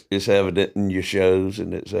evident. It's evident in your shows,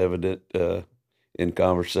 and it's evident in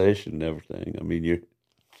conversation and everything. I mean,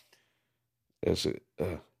 that's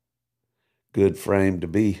a good frame to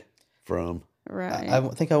be from. Right. I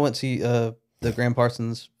think I went to the Grand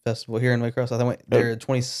Parsons Festival here in Waycross. I think I went there in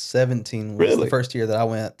 2017 was Really? the first year that I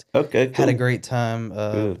went. Okay, cool. Had a great time.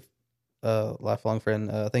 Good. Lifelong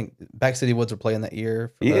friend. I think Back City Woods were playing that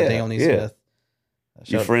year for Yeah, Daniel yeah. Neesmith.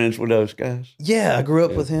 You friends with those guys? Yeah, I grew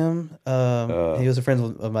up Yeah. with him. He was a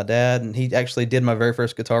friend of my dad, and he actually did my very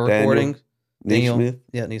first guitar Daniel recording. Daniel, Neesmith?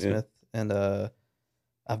 yeah, Neesmith, and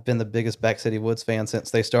I've been the biggest Back City Woods fan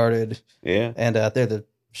since they started. Yeah. And they're the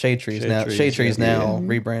Shade Trees Shade now. Trees, Shade Trees yeah. now Mhm.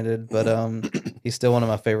 rebranded, but he's still one of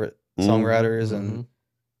my favorite Mhm. songwriters, and Mhm.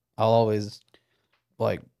 I'll always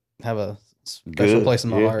like have a special Good, place in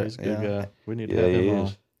my yeah. heart. He's a good guy. We need to Yeah, have he him on.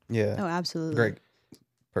 is. Yeah, Oh, absolutely. great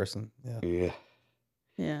person. Yeah. Yeah.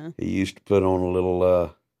 Yeah. He used to put on a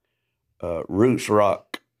little roots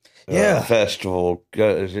rock Yeah. festival.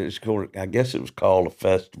 It's called, I guess it was called a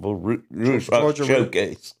festival. Roots Rock Georgia Root-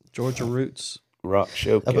 Showcase. Georgia Roots. Rock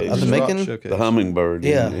Showcase. I've been Rock making- Showcase. the Hummingbird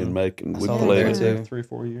Yeah. in Macon. We saw them played there, it. too.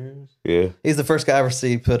 3-4 years. Yeah. He's the first guy I ever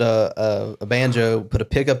see put a banjo, put a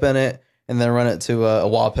pickup in it, and then run it to a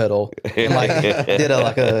wah pedal. And like did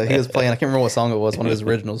he was playing. I can't remember what song it was. One of his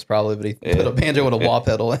originals probably, but he put a banjo with a wah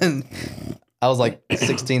pedal, and I was like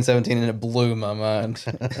 16, 17, and it blew my mind.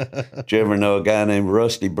 Did you ever know a guy named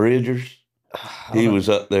Rusty Bridgers? He was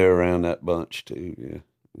up there around that bunch too. Yeah.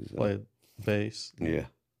 He's, Played bass. yeah.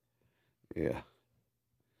 Yeah.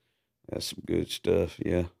 That's some good stuff.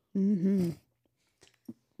 Yeah. Mm-hmm.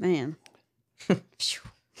 Man.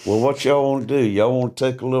 Well, what y'all want to do? Y'all want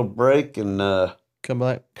to take a little break and Come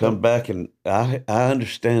back. come back? And I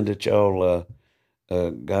understand that y'all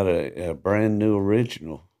got a brand new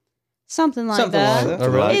original. Something like Something that. like that.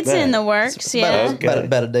 Oh, really? It's in the works, yeah. Okay.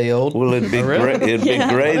 About a day old. Well, it'd be Oh, really? great. It'd be Yeah.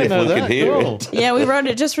 great I if didn't know we could that. hear Cool. it. Yeah, we wrote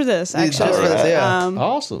it just for this, actually. Just for this, yeah.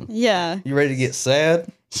 Awesome. Yeah. You ready to get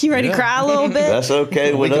sad? You ready to Yeah. cry a little bit? That's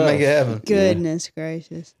okay We with can us. make it happen. Goodness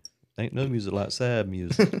gracious. Ain't no music like sad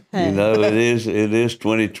music. Hey. You know, it is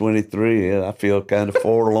 2023. And I feel kind of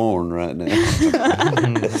forlorn right now.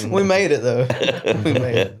 We made it though. We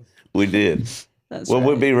made it. We did. That's Well, right.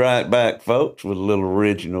 we'll be right back, folks, with a little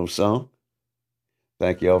original song.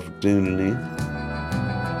 Thank y'all for tuning in.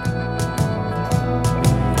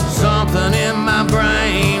 Something in my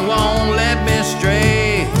brain won't let me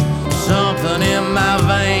stray. Something in my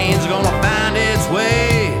veins gonna find its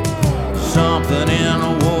way. Something in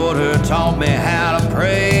the water taught me how to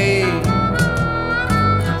pray.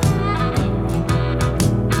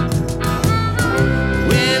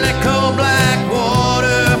 When that cold black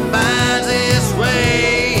water finds its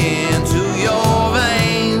way into your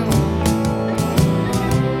veins,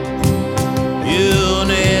 you'll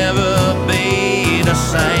never be the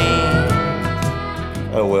same.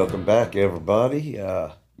 Oh, welcome back, everybody.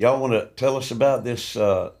 Y'all want to tell us about this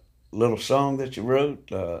little song that you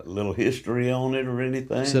wrote? A little history on it or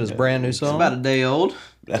anything? Said it's a brand new It's song. about a day old.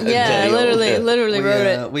 Yeah, literally wrote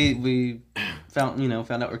it. We found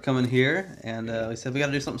out we're coming here, and we said we got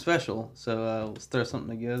to do something special. So let's throw something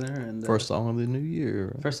together. And First song of the new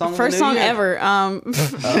year. first song, of the First new song year. ever.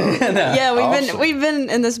 Yeah, Awesome. we've been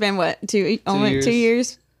in this band what, 2 years.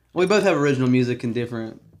 years? We both have original music in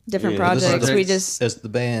different. Different Yeah, this is projects. the- We just As the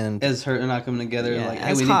band. As her and I coming together, Yeah, like, hey,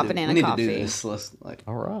 as we Hot need to, Banana we need Coffee. to do this. Let's like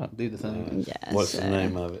All right. do the thing. yes, What's the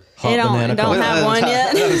name of it? Hot It don't, Banana it don't Coffee. have one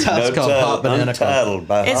yet. It's called Hot Banana Coffee. Untitled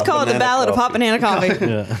by It's Hot called The Banana Ballad of Hot Coffee. Banana Coffee.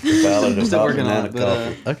 Yeah. The Ballad of Still Hot working on Banana it,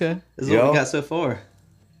 but Coffee. Okay. this is what Y'all? we got so far.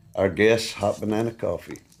 Our guest, Hot Banana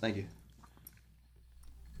Coffee. Thank you.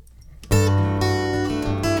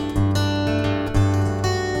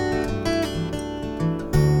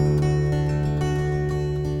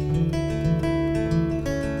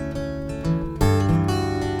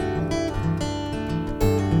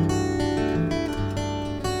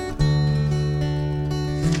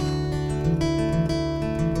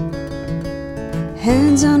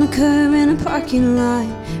 Hands on a curb in a parking lot,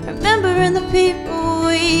 remembering the people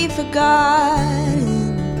we forgotten.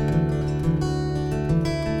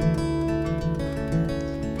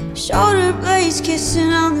 Shoulder blades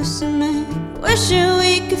kissing on the cement, wishing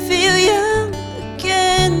we could feel young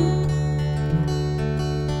again.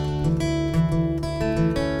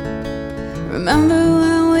 Remember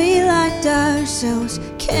when we liked ourselves?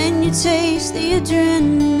 Can you taste the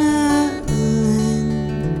adrenaline?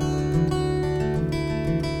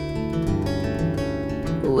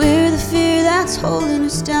 that's holding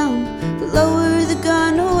us down. Lower the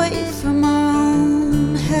gun away from our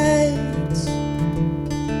own heads.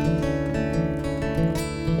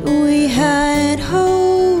 We had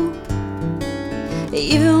hope,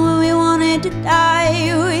 even when we wanted to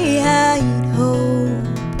die. We had hope,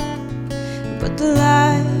 but the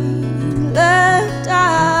light left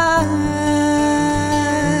eyes.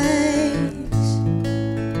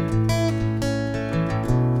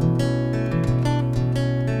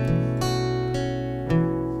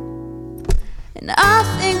 And I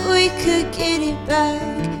think we could get it back.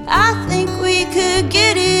 I think we could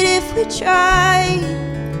get it if we tried.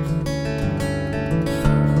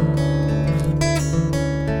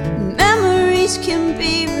 Memories can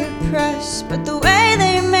be repressed, but the way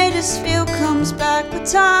they made us feel comes back with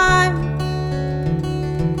time.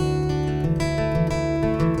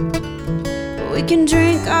 We can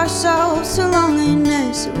drink ourselves to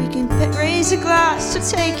loneliness. We can raise a glass to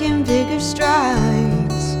taking bigger strides.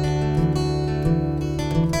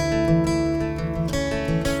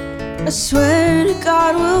 I swear to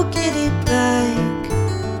God we'll get it back.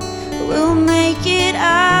 We'll make it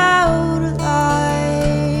out alive.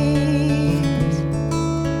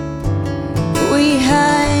 We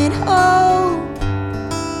had hope,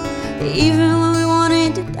 even when we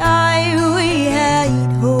wanted to die. We had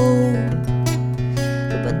hope,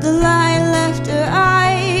 but the light left our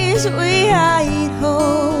eyes. We had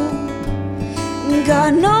hope.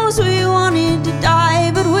 God knows we wanted to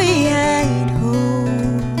die, but we had hope.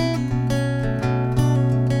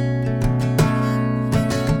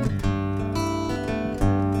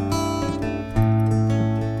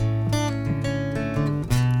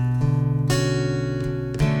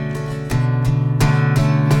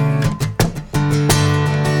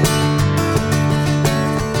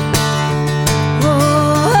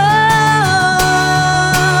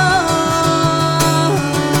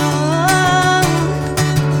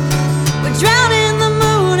 We're drowning in the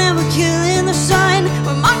moon and we're killing the sun.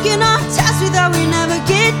 We're marking our tasks we thought we'd never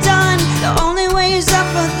get done. The only way is up,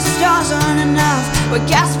 but the stars aren't enough. We're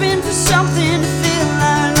gasping for something to fill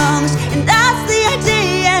our lungs, and that's the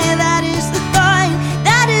idea, that is the thought,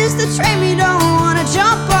 that is the train we don't wanna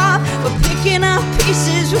jump off. We're picking up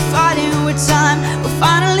pieces, we're fighting with time. We're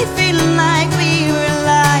finally feeling like we were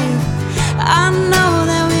alive. I know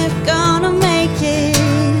that we're gonna make it.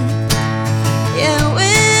 Yeah,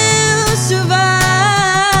 we'll survive.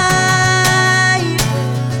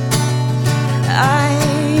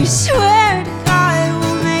 I swear to God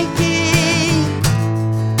we'll make it.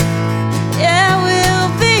 Yeah, we'll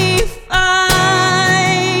be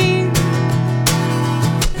fine.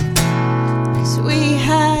 'Cause we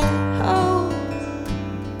had hope.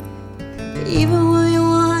 Even when we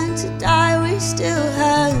want to die, we still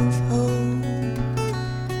have hope.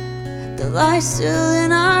 The light's still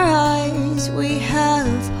in our eyes. We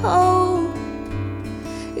have hope.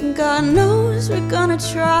 And God knows we're gonna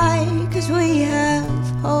try, 'cause we have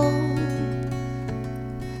hope.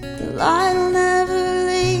 The light will never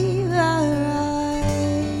leave our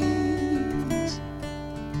eyes.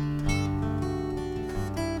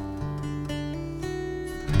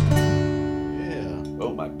 Yeah,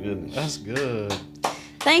 Oh my goodness. that's good.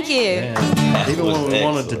 Thank you. Man, even was when we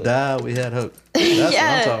wanted to excellent. die, we had hope. That's what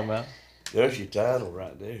Yeah. I'm talking about. There's your title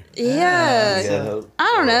right there. Yeah. You had hope. I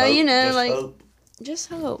don't Or know, hope, you know, just like- hope. Just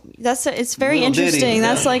hope. It's very Little ditty. interesting.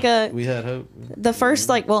 That's like We had hope. the first,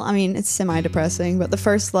 like, well, I mean, it's semi-depressing, but the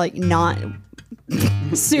first, like, not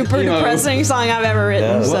super You know, depressing song I've ever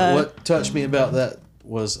written. Yeah. So. What touched me about that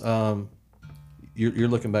was you're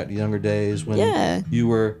looking back to younger days when Yeah.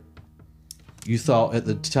 you thought at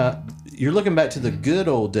the time, you're looking back to the good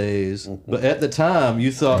old days, but at the time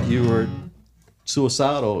you thought you were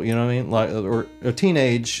suicidal, you know what I mean? Like, or a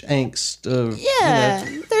teenage angst of, Yeah,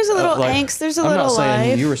 you know, there's a little like, angst. There's a I'm little not saying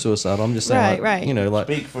life. you were suicidal. I'm just saying, Right, like, right. you know, like,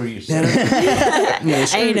 Speak for yourself. you know,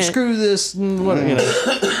 Ain't it? screw this and what, you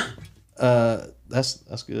know.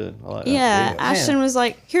 That's good. I like that. Yeah, Ashton was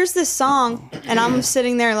like, "Here's this song," and I'm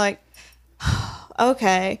sitting there like,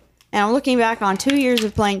 "Okay." And I'm looking back on 2 years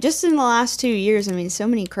of playing. Just in the last 2 years, I mean, so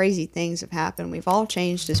many crazy things have happened. We've all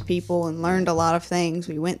changed as people and learned a lot of things.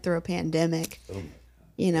 We went through a pandemic.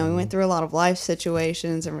 You know, we went through a lot of life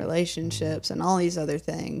situations and relationships and all these other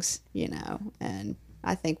things. You know, and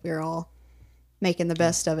I think we're all making the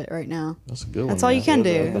best of it right now. That's a good one. That's all you can I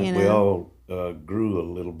do. think You we know. all grew a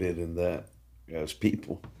little bit in that as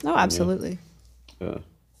people. Oh, absolutely. Kinda.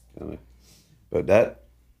 But that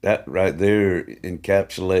right there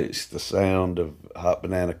encapsulates the sound of Hot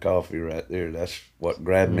Banana Coffee right there. That's what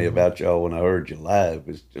grabbed me about y'all when I heard you live,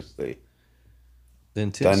 is just the The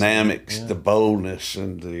intensity. dynamics, Yeah. the boldness,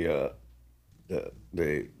 and the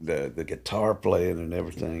the guitar playing and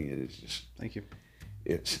everything is just Thank you.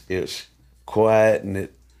 it's quiet and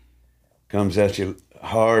it comes at you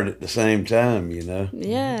hard at the same time, you know.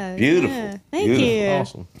 Yeah. Beautiful. yeah. Thank Beautiful. you.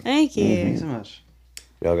 Awesome. Thank you. Thanks so much.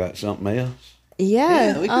 Y'all got something else?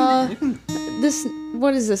 Yeah. we can This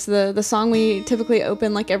what is this? The song we typically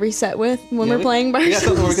open like every set with when we're playing by We got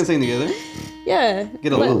something we can ourselves. sing together. Yeah.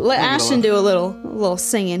 Get a let little- let get a Ashton little- do a little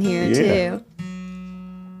singing here Yeah. too.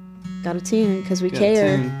 Got a tune because we Got a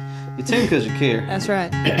care. tune. You tune because you care. That's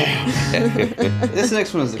right. This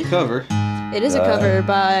next one is the cover. It is a cover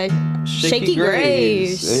by Shaky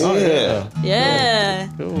Graves. Yeah. Yeah.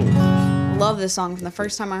 Cool. Love this song from the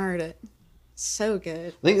first time I heard it. So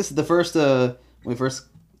good. I think this is the first when we first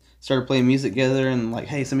started playing music together and like,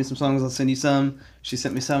 hey, send me some songs, I'll send you some. She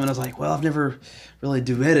sent me some and I was like, well, I've never really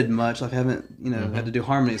duetted much. Like I haven't, had to do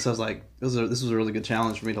harmony. So I was like, this was a really good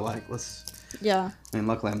challenge for me to like, Yeah. I mean,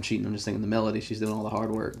 luckily I'm cheating. I'm just singing the melody. She's doing all the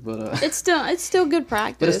hard work, but It's still good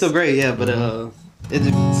practice. but it's still great, yeah. But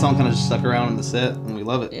the song kind of just stuck around in the set and we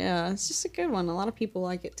love it. Yeah, it's just a good one. A lot of people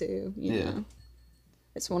like it too. You Yeah. know.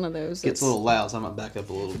 It's one of those. Gets that's- a little loud, so I might back up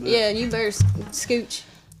a little bit. Yeah, you better scooch.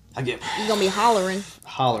 I get You're gonna be hollering,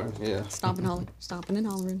 hollering. Yeah, stomping and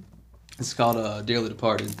hollering. it's called "Dearly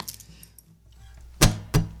Departed."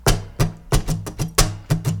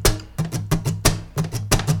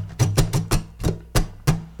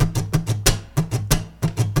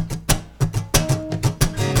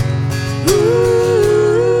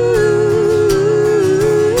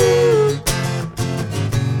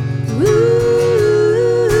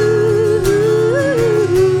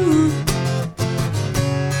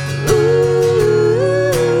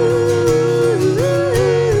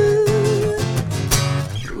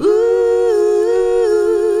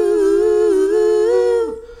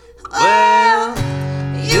 Well,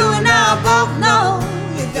 you and I both know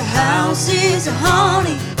that the house is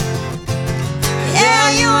haunted.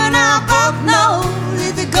 Yeah, you and I both know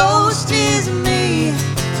that the ghost is me.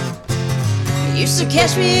 You used to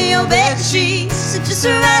catch me in your bed sheets and just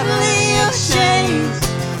rattling your chains.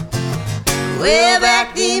 Way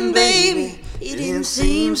back then, baby, it didn't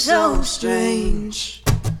seem so strange.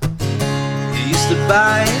 You used to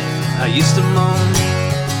buy it, I used to moan.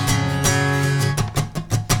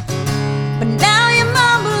 But now you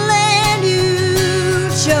mumble and you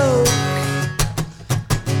choke.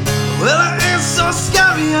 Well, it is so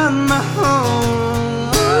scary on my home.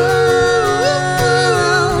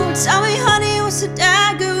 Ooh, tell me, honey, what's a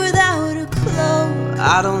dagger without a cloak?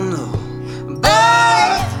 I don't know.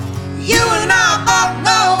 But you and I both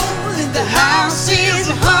know that the house is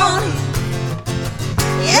haunted.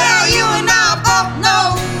 Yeah, you and I both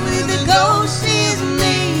know that the ghost is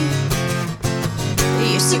me.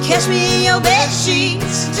 You used to catch me in your bed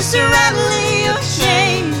sheets, just rattling your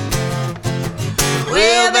chain.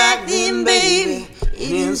 Way back then, baby, it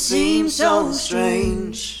didn't seem so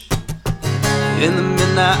strange. In the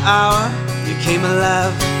midnight hour, you came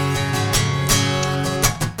alive.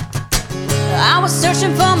 I was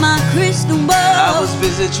searching for my crystal ball. I was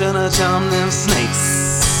busy trying to charm them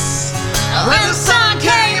snakes. When the sun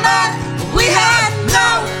came up, we had no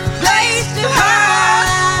place to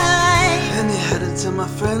hide. And you had to tell my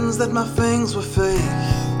friends that my fangs were fake.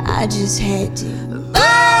 I just had to.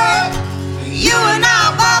 But you and I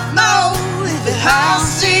both know that the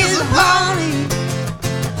house is haunted.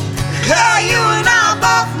 Yeah, you and I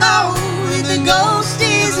both know that the ghost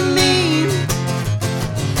is me.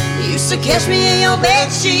 You used to catch me in your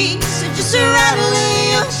bed sheets and just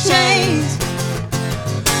rattling your chains.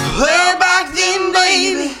 Way back then,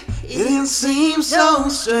 baby, it didn't seem so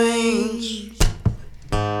strange.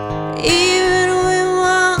 Even when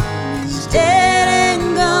one is dead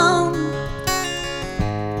and gone,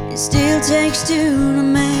 it still takes two to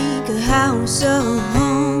make a house a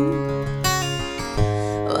home.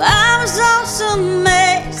 I was also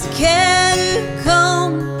amazed the cat who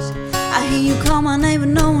comes. I hear you call my name, but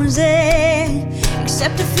no one's there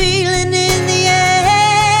except a feeling in the air.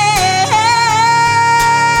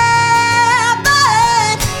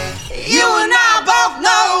 But you and I both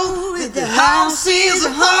know that the house is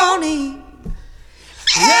haunted.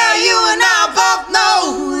 Yeah, you and I both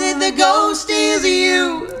know that the ghost is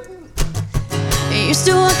you. You used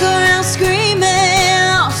to walk around screaming,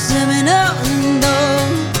 all slamming up the door.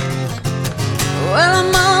 Well,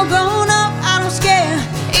 I'm all grown up, I don't scare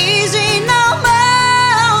easy no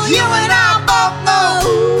more. You and I both know.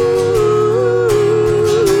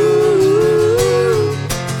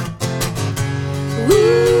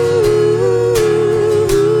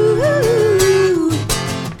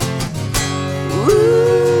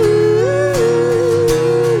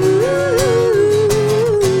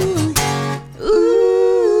 Ooh.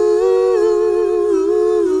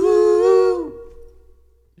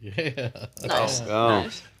 Yeah. Nice. Oh,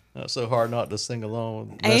 Nice. It's so hard not to sing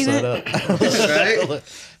along. And Ain't mess it? that up.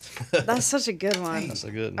 Right? That's such a good one. That's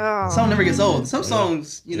a good one. Oh. Song never gets old. Some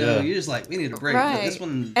songs, you know, Yeah. you're just like, we need a break. But Right. this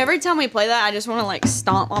one, Every time we play that, I just want to like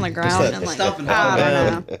stomp on the ground that- and like. Stomp and I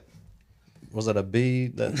holler. don't know. Was that a B?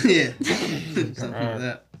 That, yeah, something like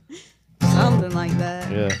that. Something like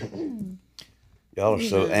that. yeah. y'all are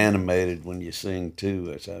so animated when you sing too.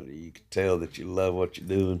 That's how you can tell that you love what you're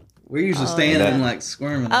doing. We're usually standing and like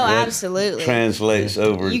squirming. Oh, That absolutely. Translates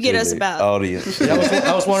over You get to us the about- audience.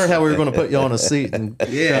 I was wondering how we were going to put y'all on a seat and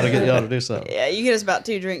Yeah. try to get y'all to do something. Yeah, you get us about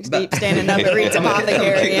 2 drinks About- deep standing up at Reed's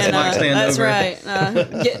Apothecary. Kick And, this mic stand that's over.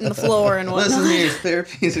 right. Getting the floor and Listen whatnot. here,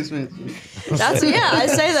 therapy is expensive. That's yeah. I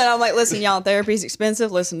say that. I'm like, listen, y'all, therapy's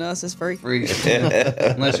expensive. Listen to us, it's free. Free.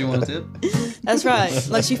 Unless you want a tip, That's right.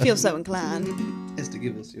 Unless you feel so inclined. it's to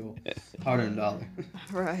give us your hard-earned dollar.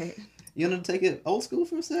 Right. You want to take it old school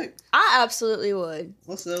for a sec? I absolutely would.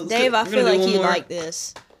 Let's Dave, I we're feel gonna do like one you more. like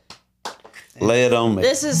this. Lay it on me.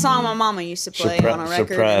 This is a song my mama used to play on a record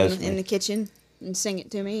surprise in me. the kitchen and sing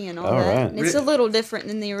it to me and all All that. right. And it's a little different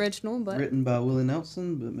than the original, but Written by Willie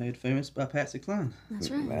Nelson, but made famous by Patsy Cline.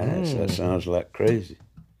 that's right. Nice. That sounds like crazy.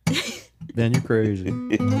 Man, you're crazy.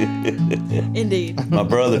 Indeed. My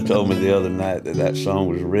brother told me the other night that song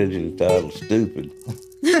was originally titled "Stupid."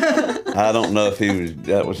 I don't know if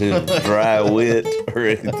that was his dry wit or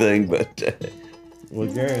anything, but Well,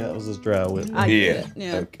 Gary, that was his dry wit. I yeah, get it.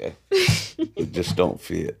 Yeah. okay, it just don't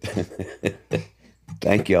fit.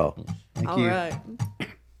 Thank y'all. Thank All you. right.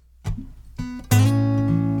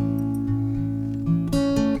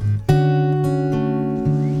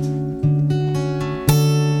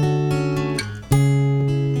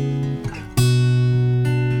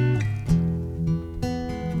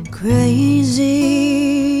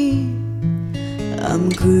 Crazy,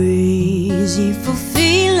 I'm crazy for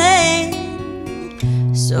feeling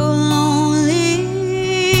so lonely.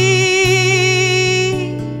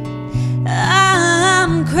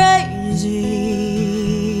 I'm crazy,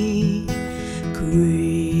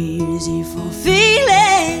 crazy for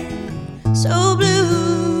feeling so blue.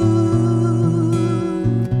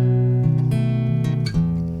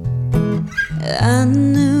 I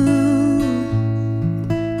knew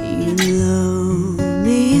you love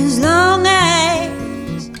me as long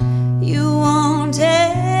as you wanted,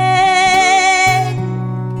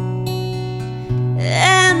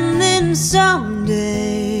 and then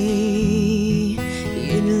someday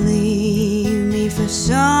you'd leave me for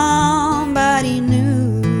somebody new.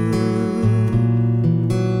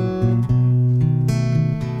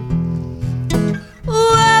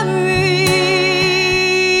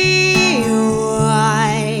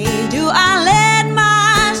 Why do I let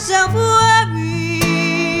myself worry?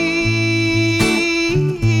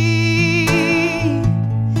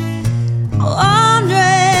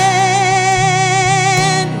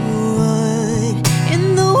 Wondering what in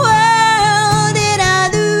the world did I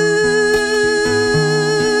do?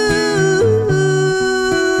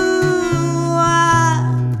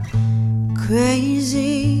 I'm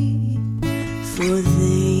crazy for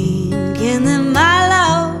thinking that my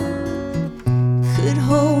love could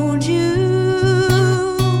hold you.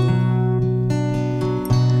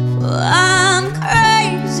 I'm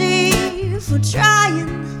crazy for trying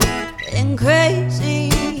and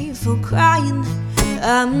crazy for crying.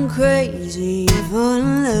 I'm crazy for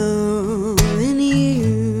loving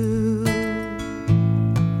you.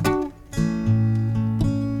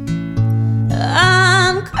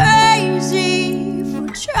 I'm crazy for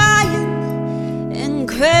trying and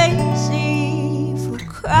crazy for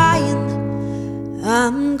crying.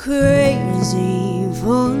 I'm crazy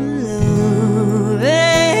for loving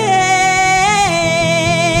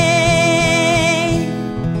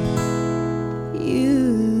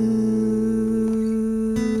you.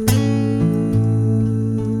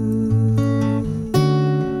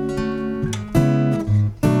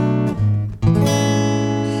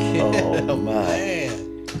 Oh my!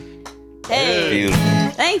 Hey, Beautiful.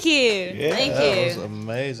 thank you. Thank That was you.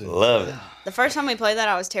 amazing. Love it. The first time we played that,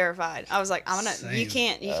 I was terrified. I was like, I'm gonna. You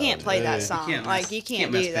Same. can't play that dude. song. You can't Like mess- you can't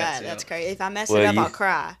can't mess do that. Patsy That's up. crazy. If I mess Well, it up, you- I'll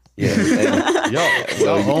cry. Yeah. and-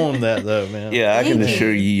 Y'all own that though, man. yeah, I can Thank you.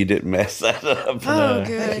 assure you didn't mess that up. Oh,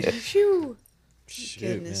 good. Phew. Shoot,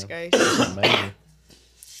 Goodness man. gracious. That's amazing.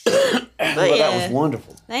 But But that yeah, was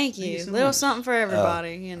wonderful. thank you. you so Little much. something for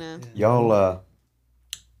everybody, you know. Y'all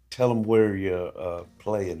tell them where you're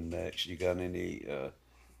playing next. You got any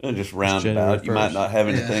just roundabout? January You might 1st. not have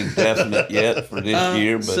anything definite yet for this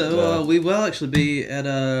year, but we will actually be at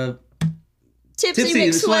Tipsy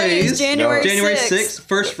McSways, January January 6th. 6th,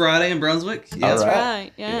 first Friday in Brunswick. Yeah. That's All right.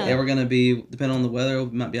 right. Yeah. Yeah, we're gonna be depending on the weather.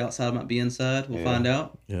 We might be outside, might be inside. We'll find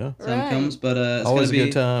out. Yeah. Time Right. comes, but it's Always gonna be a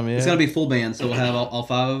good time, yeah. It's gonna be full band, so we'll have all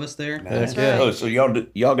 5 of us there. Nice. yeah. Oh, so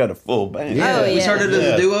y'all got a full band. Oh, We yeah. started as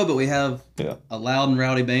Yeah. a duo, but we have Yeah. a loud and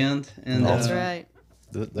rowdy band, and That's right.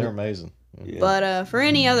 They're amazing. Yeah. But for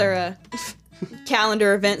any other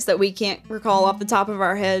calendar events that we can't recall off the top of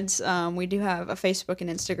our heads, we do have a Facebook and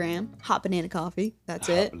Instagram, Hot Banana Coffee. That's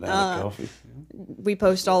it. Banana coffee. We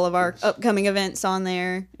post all of our upcoming events on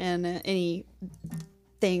there, and any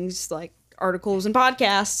things like articles and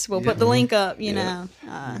podcasts. We'll put the link up, you know.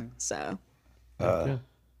 So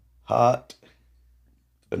Hot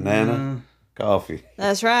banana coffee.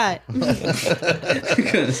 that's right. couldn't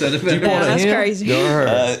have said it better. Yeah, that's him? crazy. Or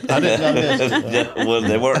her? I didn't. Well,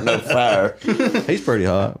 there weren't no fire. He's pretty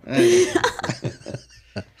hot.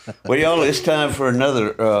 Well, y'all, it's time for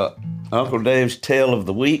another Uncle Dave's Tale of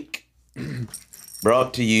the Week,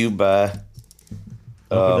 brought to you by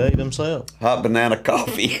Uncle Dave himself. Hot Banana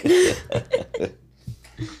Coffee.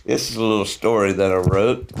 This is a little story that I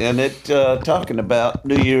wrote, and it talking about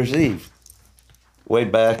New Year's Eve, way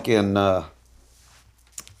back in the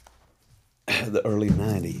early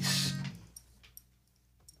 '90s,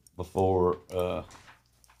 before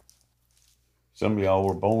some of y'all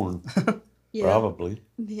were born, Yeah. probably.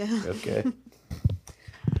 Yeah. Okay.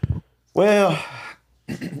 Well,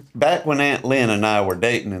 back when Aunt Lynn and I were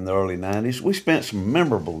dating in the early '90s, we spent some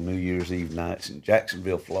memorable New Year's Eve nights in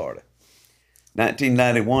Jacksonville, Florida.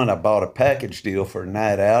 1991, I bought a package deal for a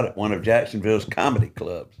night out at one of Jacksonville's comedy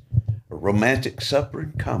clubs, a romantic supper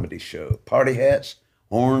and comedy show, party hats,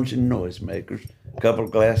 horns, and noisemakers, a couple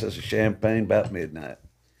of glasses of champagne about midnight.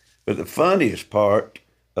 But the funniest part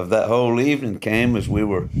of that whole evening came as we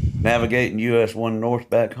were navigating US 1 North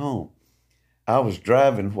back home. I was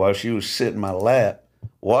driving while she was sitting in my lap,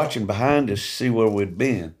 watching behind us to see where we'd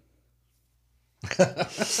been.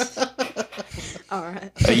 All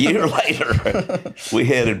right. A year later, we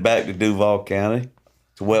headed back to Duval County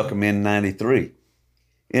to welcome N93.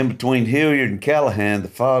 In between Hilliard and Callahan, the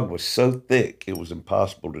fog was so thick it was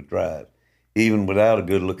impossible to drive, even without a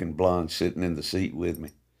good-looking blonde sitting in the seat with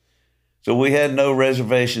me. So we had no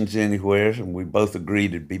reservations anywhere, and we both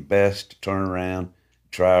agreed it'd be best to turn around and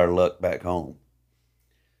try our luck back home.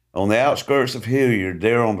 On the outskirts of Hilliard,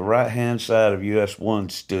 there on the right-hand side of US 1,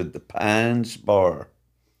 stood the Pines Bar,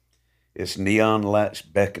 its neon lights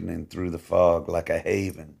beckoning through the fog like a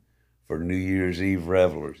haven for New Year's Eve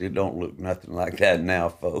revelers. It don't look nothing like that now,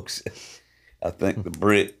 folks. I think the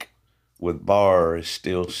brick with bar is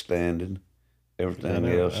still standing. Everything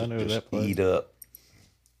else I know is just that place. eat up.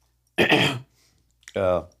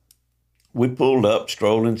 We pulled up,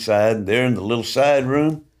 strolled inside, and there in the little side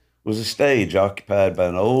room was a stage occupied by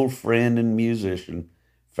an old friend and musician,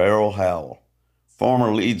 Farrell Howell,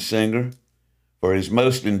 former lead singer for his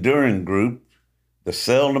most enduring group, the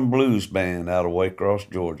Selden Blues Band out of Waycross,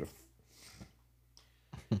 Georgia.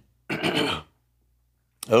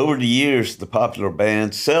 Over the years, the popular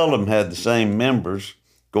band seldom had the same members,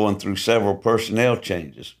 going through several personnel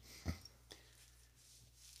changes.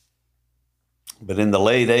 But in the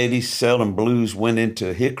late 80s, Selden Blues went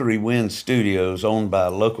into Hickory Wind Studios, owned by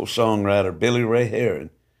local songwriter Billy Ray Heron,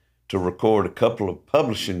 to record a couple of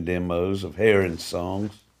publishing demos of Heron's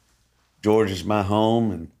songs, Georgia's My Home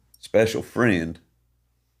and Special Friend.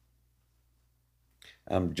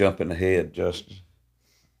 I'm jumping ahead, Justin.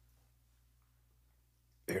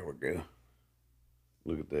 There we go.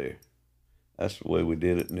 Look at there. That's the way we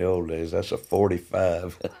did it in the old days. That's a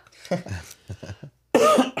 45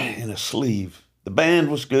 in a sleeve. The band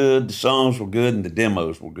was good, the songs were good, and the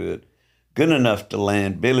demos were good. Good enough to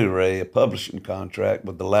land Billy Ray a publishing contract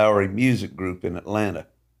with the Lowry Music Group in Atlanta.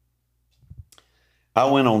 I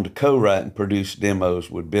went on to co-write and produce demos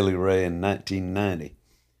with Billy Ray in 1990.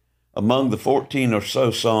 Among the 14 or so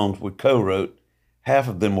songs we co-wrote, half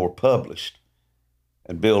of them were published,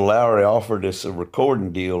 and Bill Lowry offered us a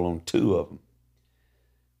recording deal on 2 of them.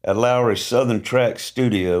 At Lowry's Southern Tracks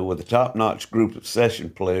studio with a top-notch group of session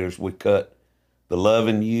players, we cut The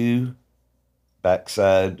Lovin' You,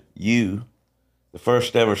 Backside You, the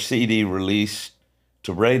first ever CD released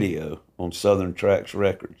to radio on Southern Tracks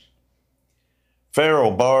Records.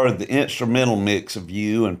 Farrell borrowed the instrumental mix of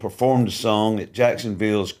You and performed the song at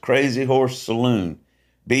Jacksonville's Crazy Horse Saloon,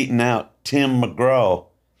 beating out Tim McGraw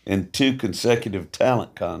in 2 consecutive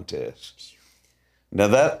talent contests. Now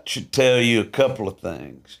that should tell you a couple of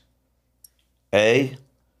things. A,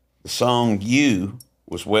 the song You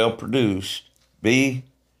was well produced. B,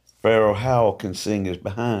 Farrell Howell can sing his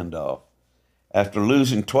behind off. After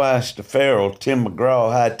losing twice to Farrell, Tim McGraw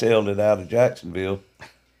hightailed it out of Jacksonville,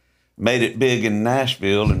 made it big in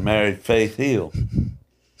Nashville, and married Faith Hill.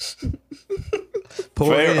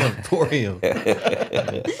 Poor Farrell. him.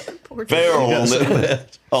 Farrell,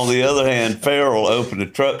 on the other hand, Farrell opened a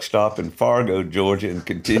truck stop in Fargo, Georgia, and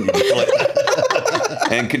continued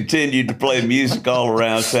to play music all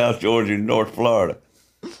around South Georgia and North Florida.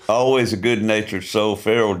 Always a good-natured soul,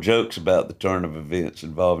 Farrell jokes about the turn of events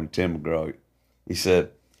involving Tim McGraw. He said,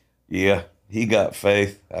 "Yeah, he got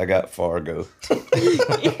Faith, I got Fargo."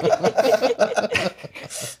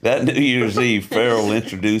 That New Year's Eve, Farrell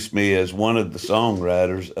introduced me as one of the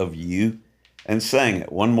songwriters of You and sang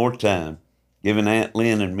it one more time, giving Aunt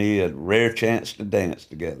Lynn and me a rare chance to dance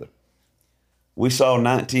together. We saw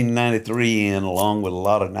 1993 in along with a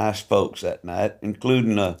lot of nice folks that night,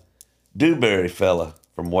 including a Dewberry fella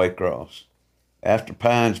from Waycross. After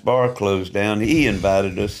Pine's Bar closed down, he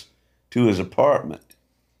invited us to his apartment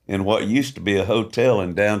in what used to be a hotel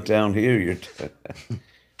in downtown Hilliard.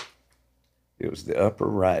 It was the upper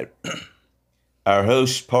right. Our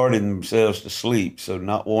hosts partied themselves to sleep, so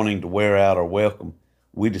not wanting to wear out our welcome,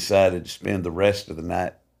 we decided to spend the rest of the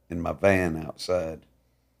night in my van outside.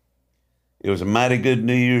 It was a mighty good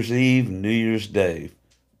New Year's Eve and New Year's Day.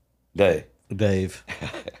 New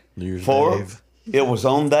Year's For Dave. It was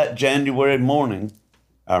on that January morning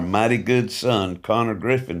our mighty good son, Connor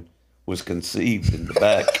Griffin, was conceived in the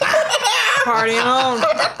back Party on.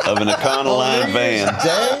 of an Econoline van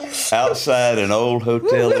outside an old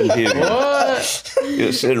hotel in Hilliard. What? It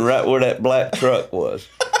was sitting right where that black truck was.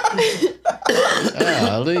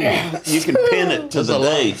 Golly. You can pin it to the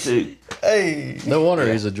day, too. Hey, No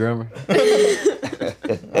wonder he's a drummer. I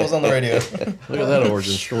was on the radio. Look at that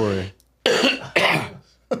origin story.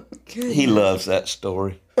 He loves that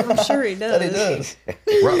story. I'm sure he does. He does.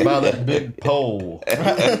 Right by that big pole.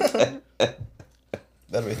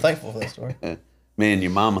 Better be thankful for that story. Me and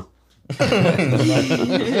your mama. Not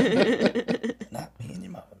me and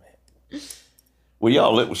your mama, man. Well,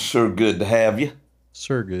 y'all, it was sure good to have you.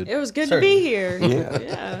 Sir, good. It was good Sure. to be here. Yeah.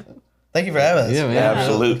 Yeah. Thank you for having us. Yeah, man.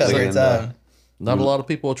 Absolutely. Had a great And, time. Not a lot of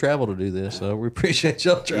people will travel to do this, so we appreciate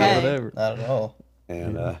y'all traveling Hey. over. Not at all.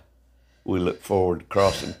 And we look forward to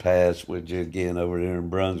crossing paths with you again over there in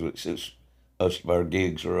Brunswick, since most of our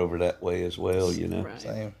gigs are over that way as well, you know. Right.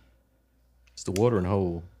 Same. It's the watering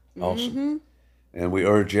hole. Awesome. And we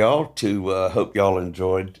urge y'all to hope y'all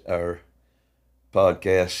enjoyed our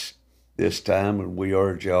podcast this time, and we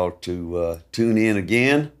urge y'all to tune in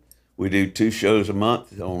again. We do 2 shows a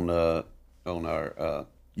month on our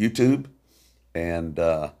YouTube and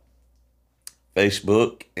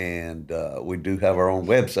Facebook, and we do have our own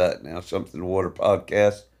website now,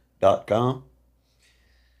 somethingwaterpodcast.com.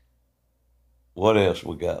 What else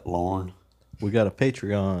we got, Lauren? We got a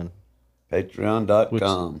Patreon. Which,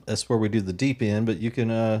 Patreon.com. that's where we do the deep end, but you can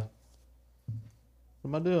what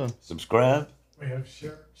am I doing? Subscribe. We have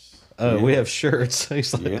shirts. We have shirts.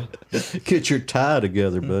 He's like, Yeah. get your tie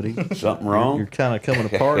together, buddy. Something wrong? You're kind of coming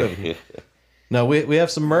apart of it. No, we have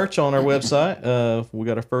some merch on our website. We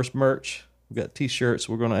got our first merch. We got t-shirts.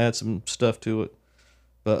 We're going to add some stuff to it.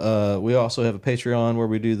 But we also have a Patreon where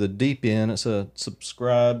we do the deep end. It's a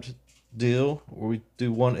subscribed deal where we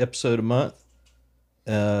do 1 episode a month.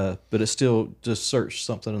 But it's still just search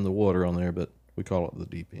something in the water on there, but we call it the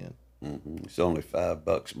deep end. It's only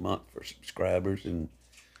 $5 a month for subscribers, and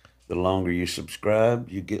the longer you subscribe,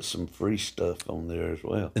 you get some free stuff on there as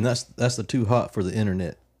well. And that's the too hot for the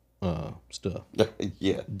internet stuff.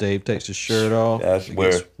 Yeah, Dave takes his shirt off. that's It where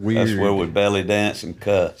gets weird. we belly dance and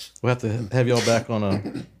cuss. We'll have to have y'all back on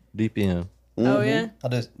a deep end. Oh, yeah. I'll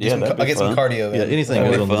just Yeah, that'd be I'll get some fun. cardio. Yeah, in. anything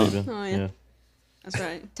That'd goes be on the fun. deep end. Oh, yeah. That's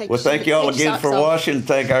right. Well, thank y'all again for watching.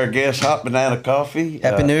 Thank our guest, Hot Banana Coffee.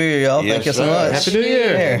 Happy New Year, y'all. yes, Thank you so sir. much. Happy New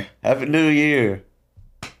Year. Here. Happy New Year.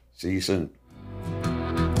 See you soon.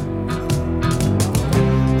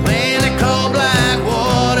 When the cold black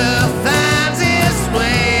water finds its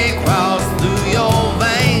way across through your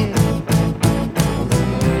veins,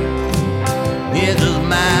 it just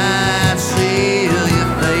might seal your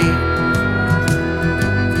fate.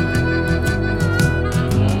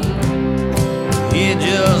 It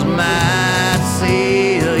just might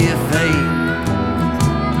seal your fate.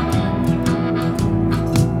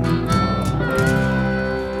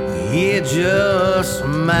 It just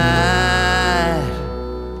might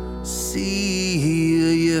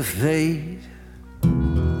seal your fate.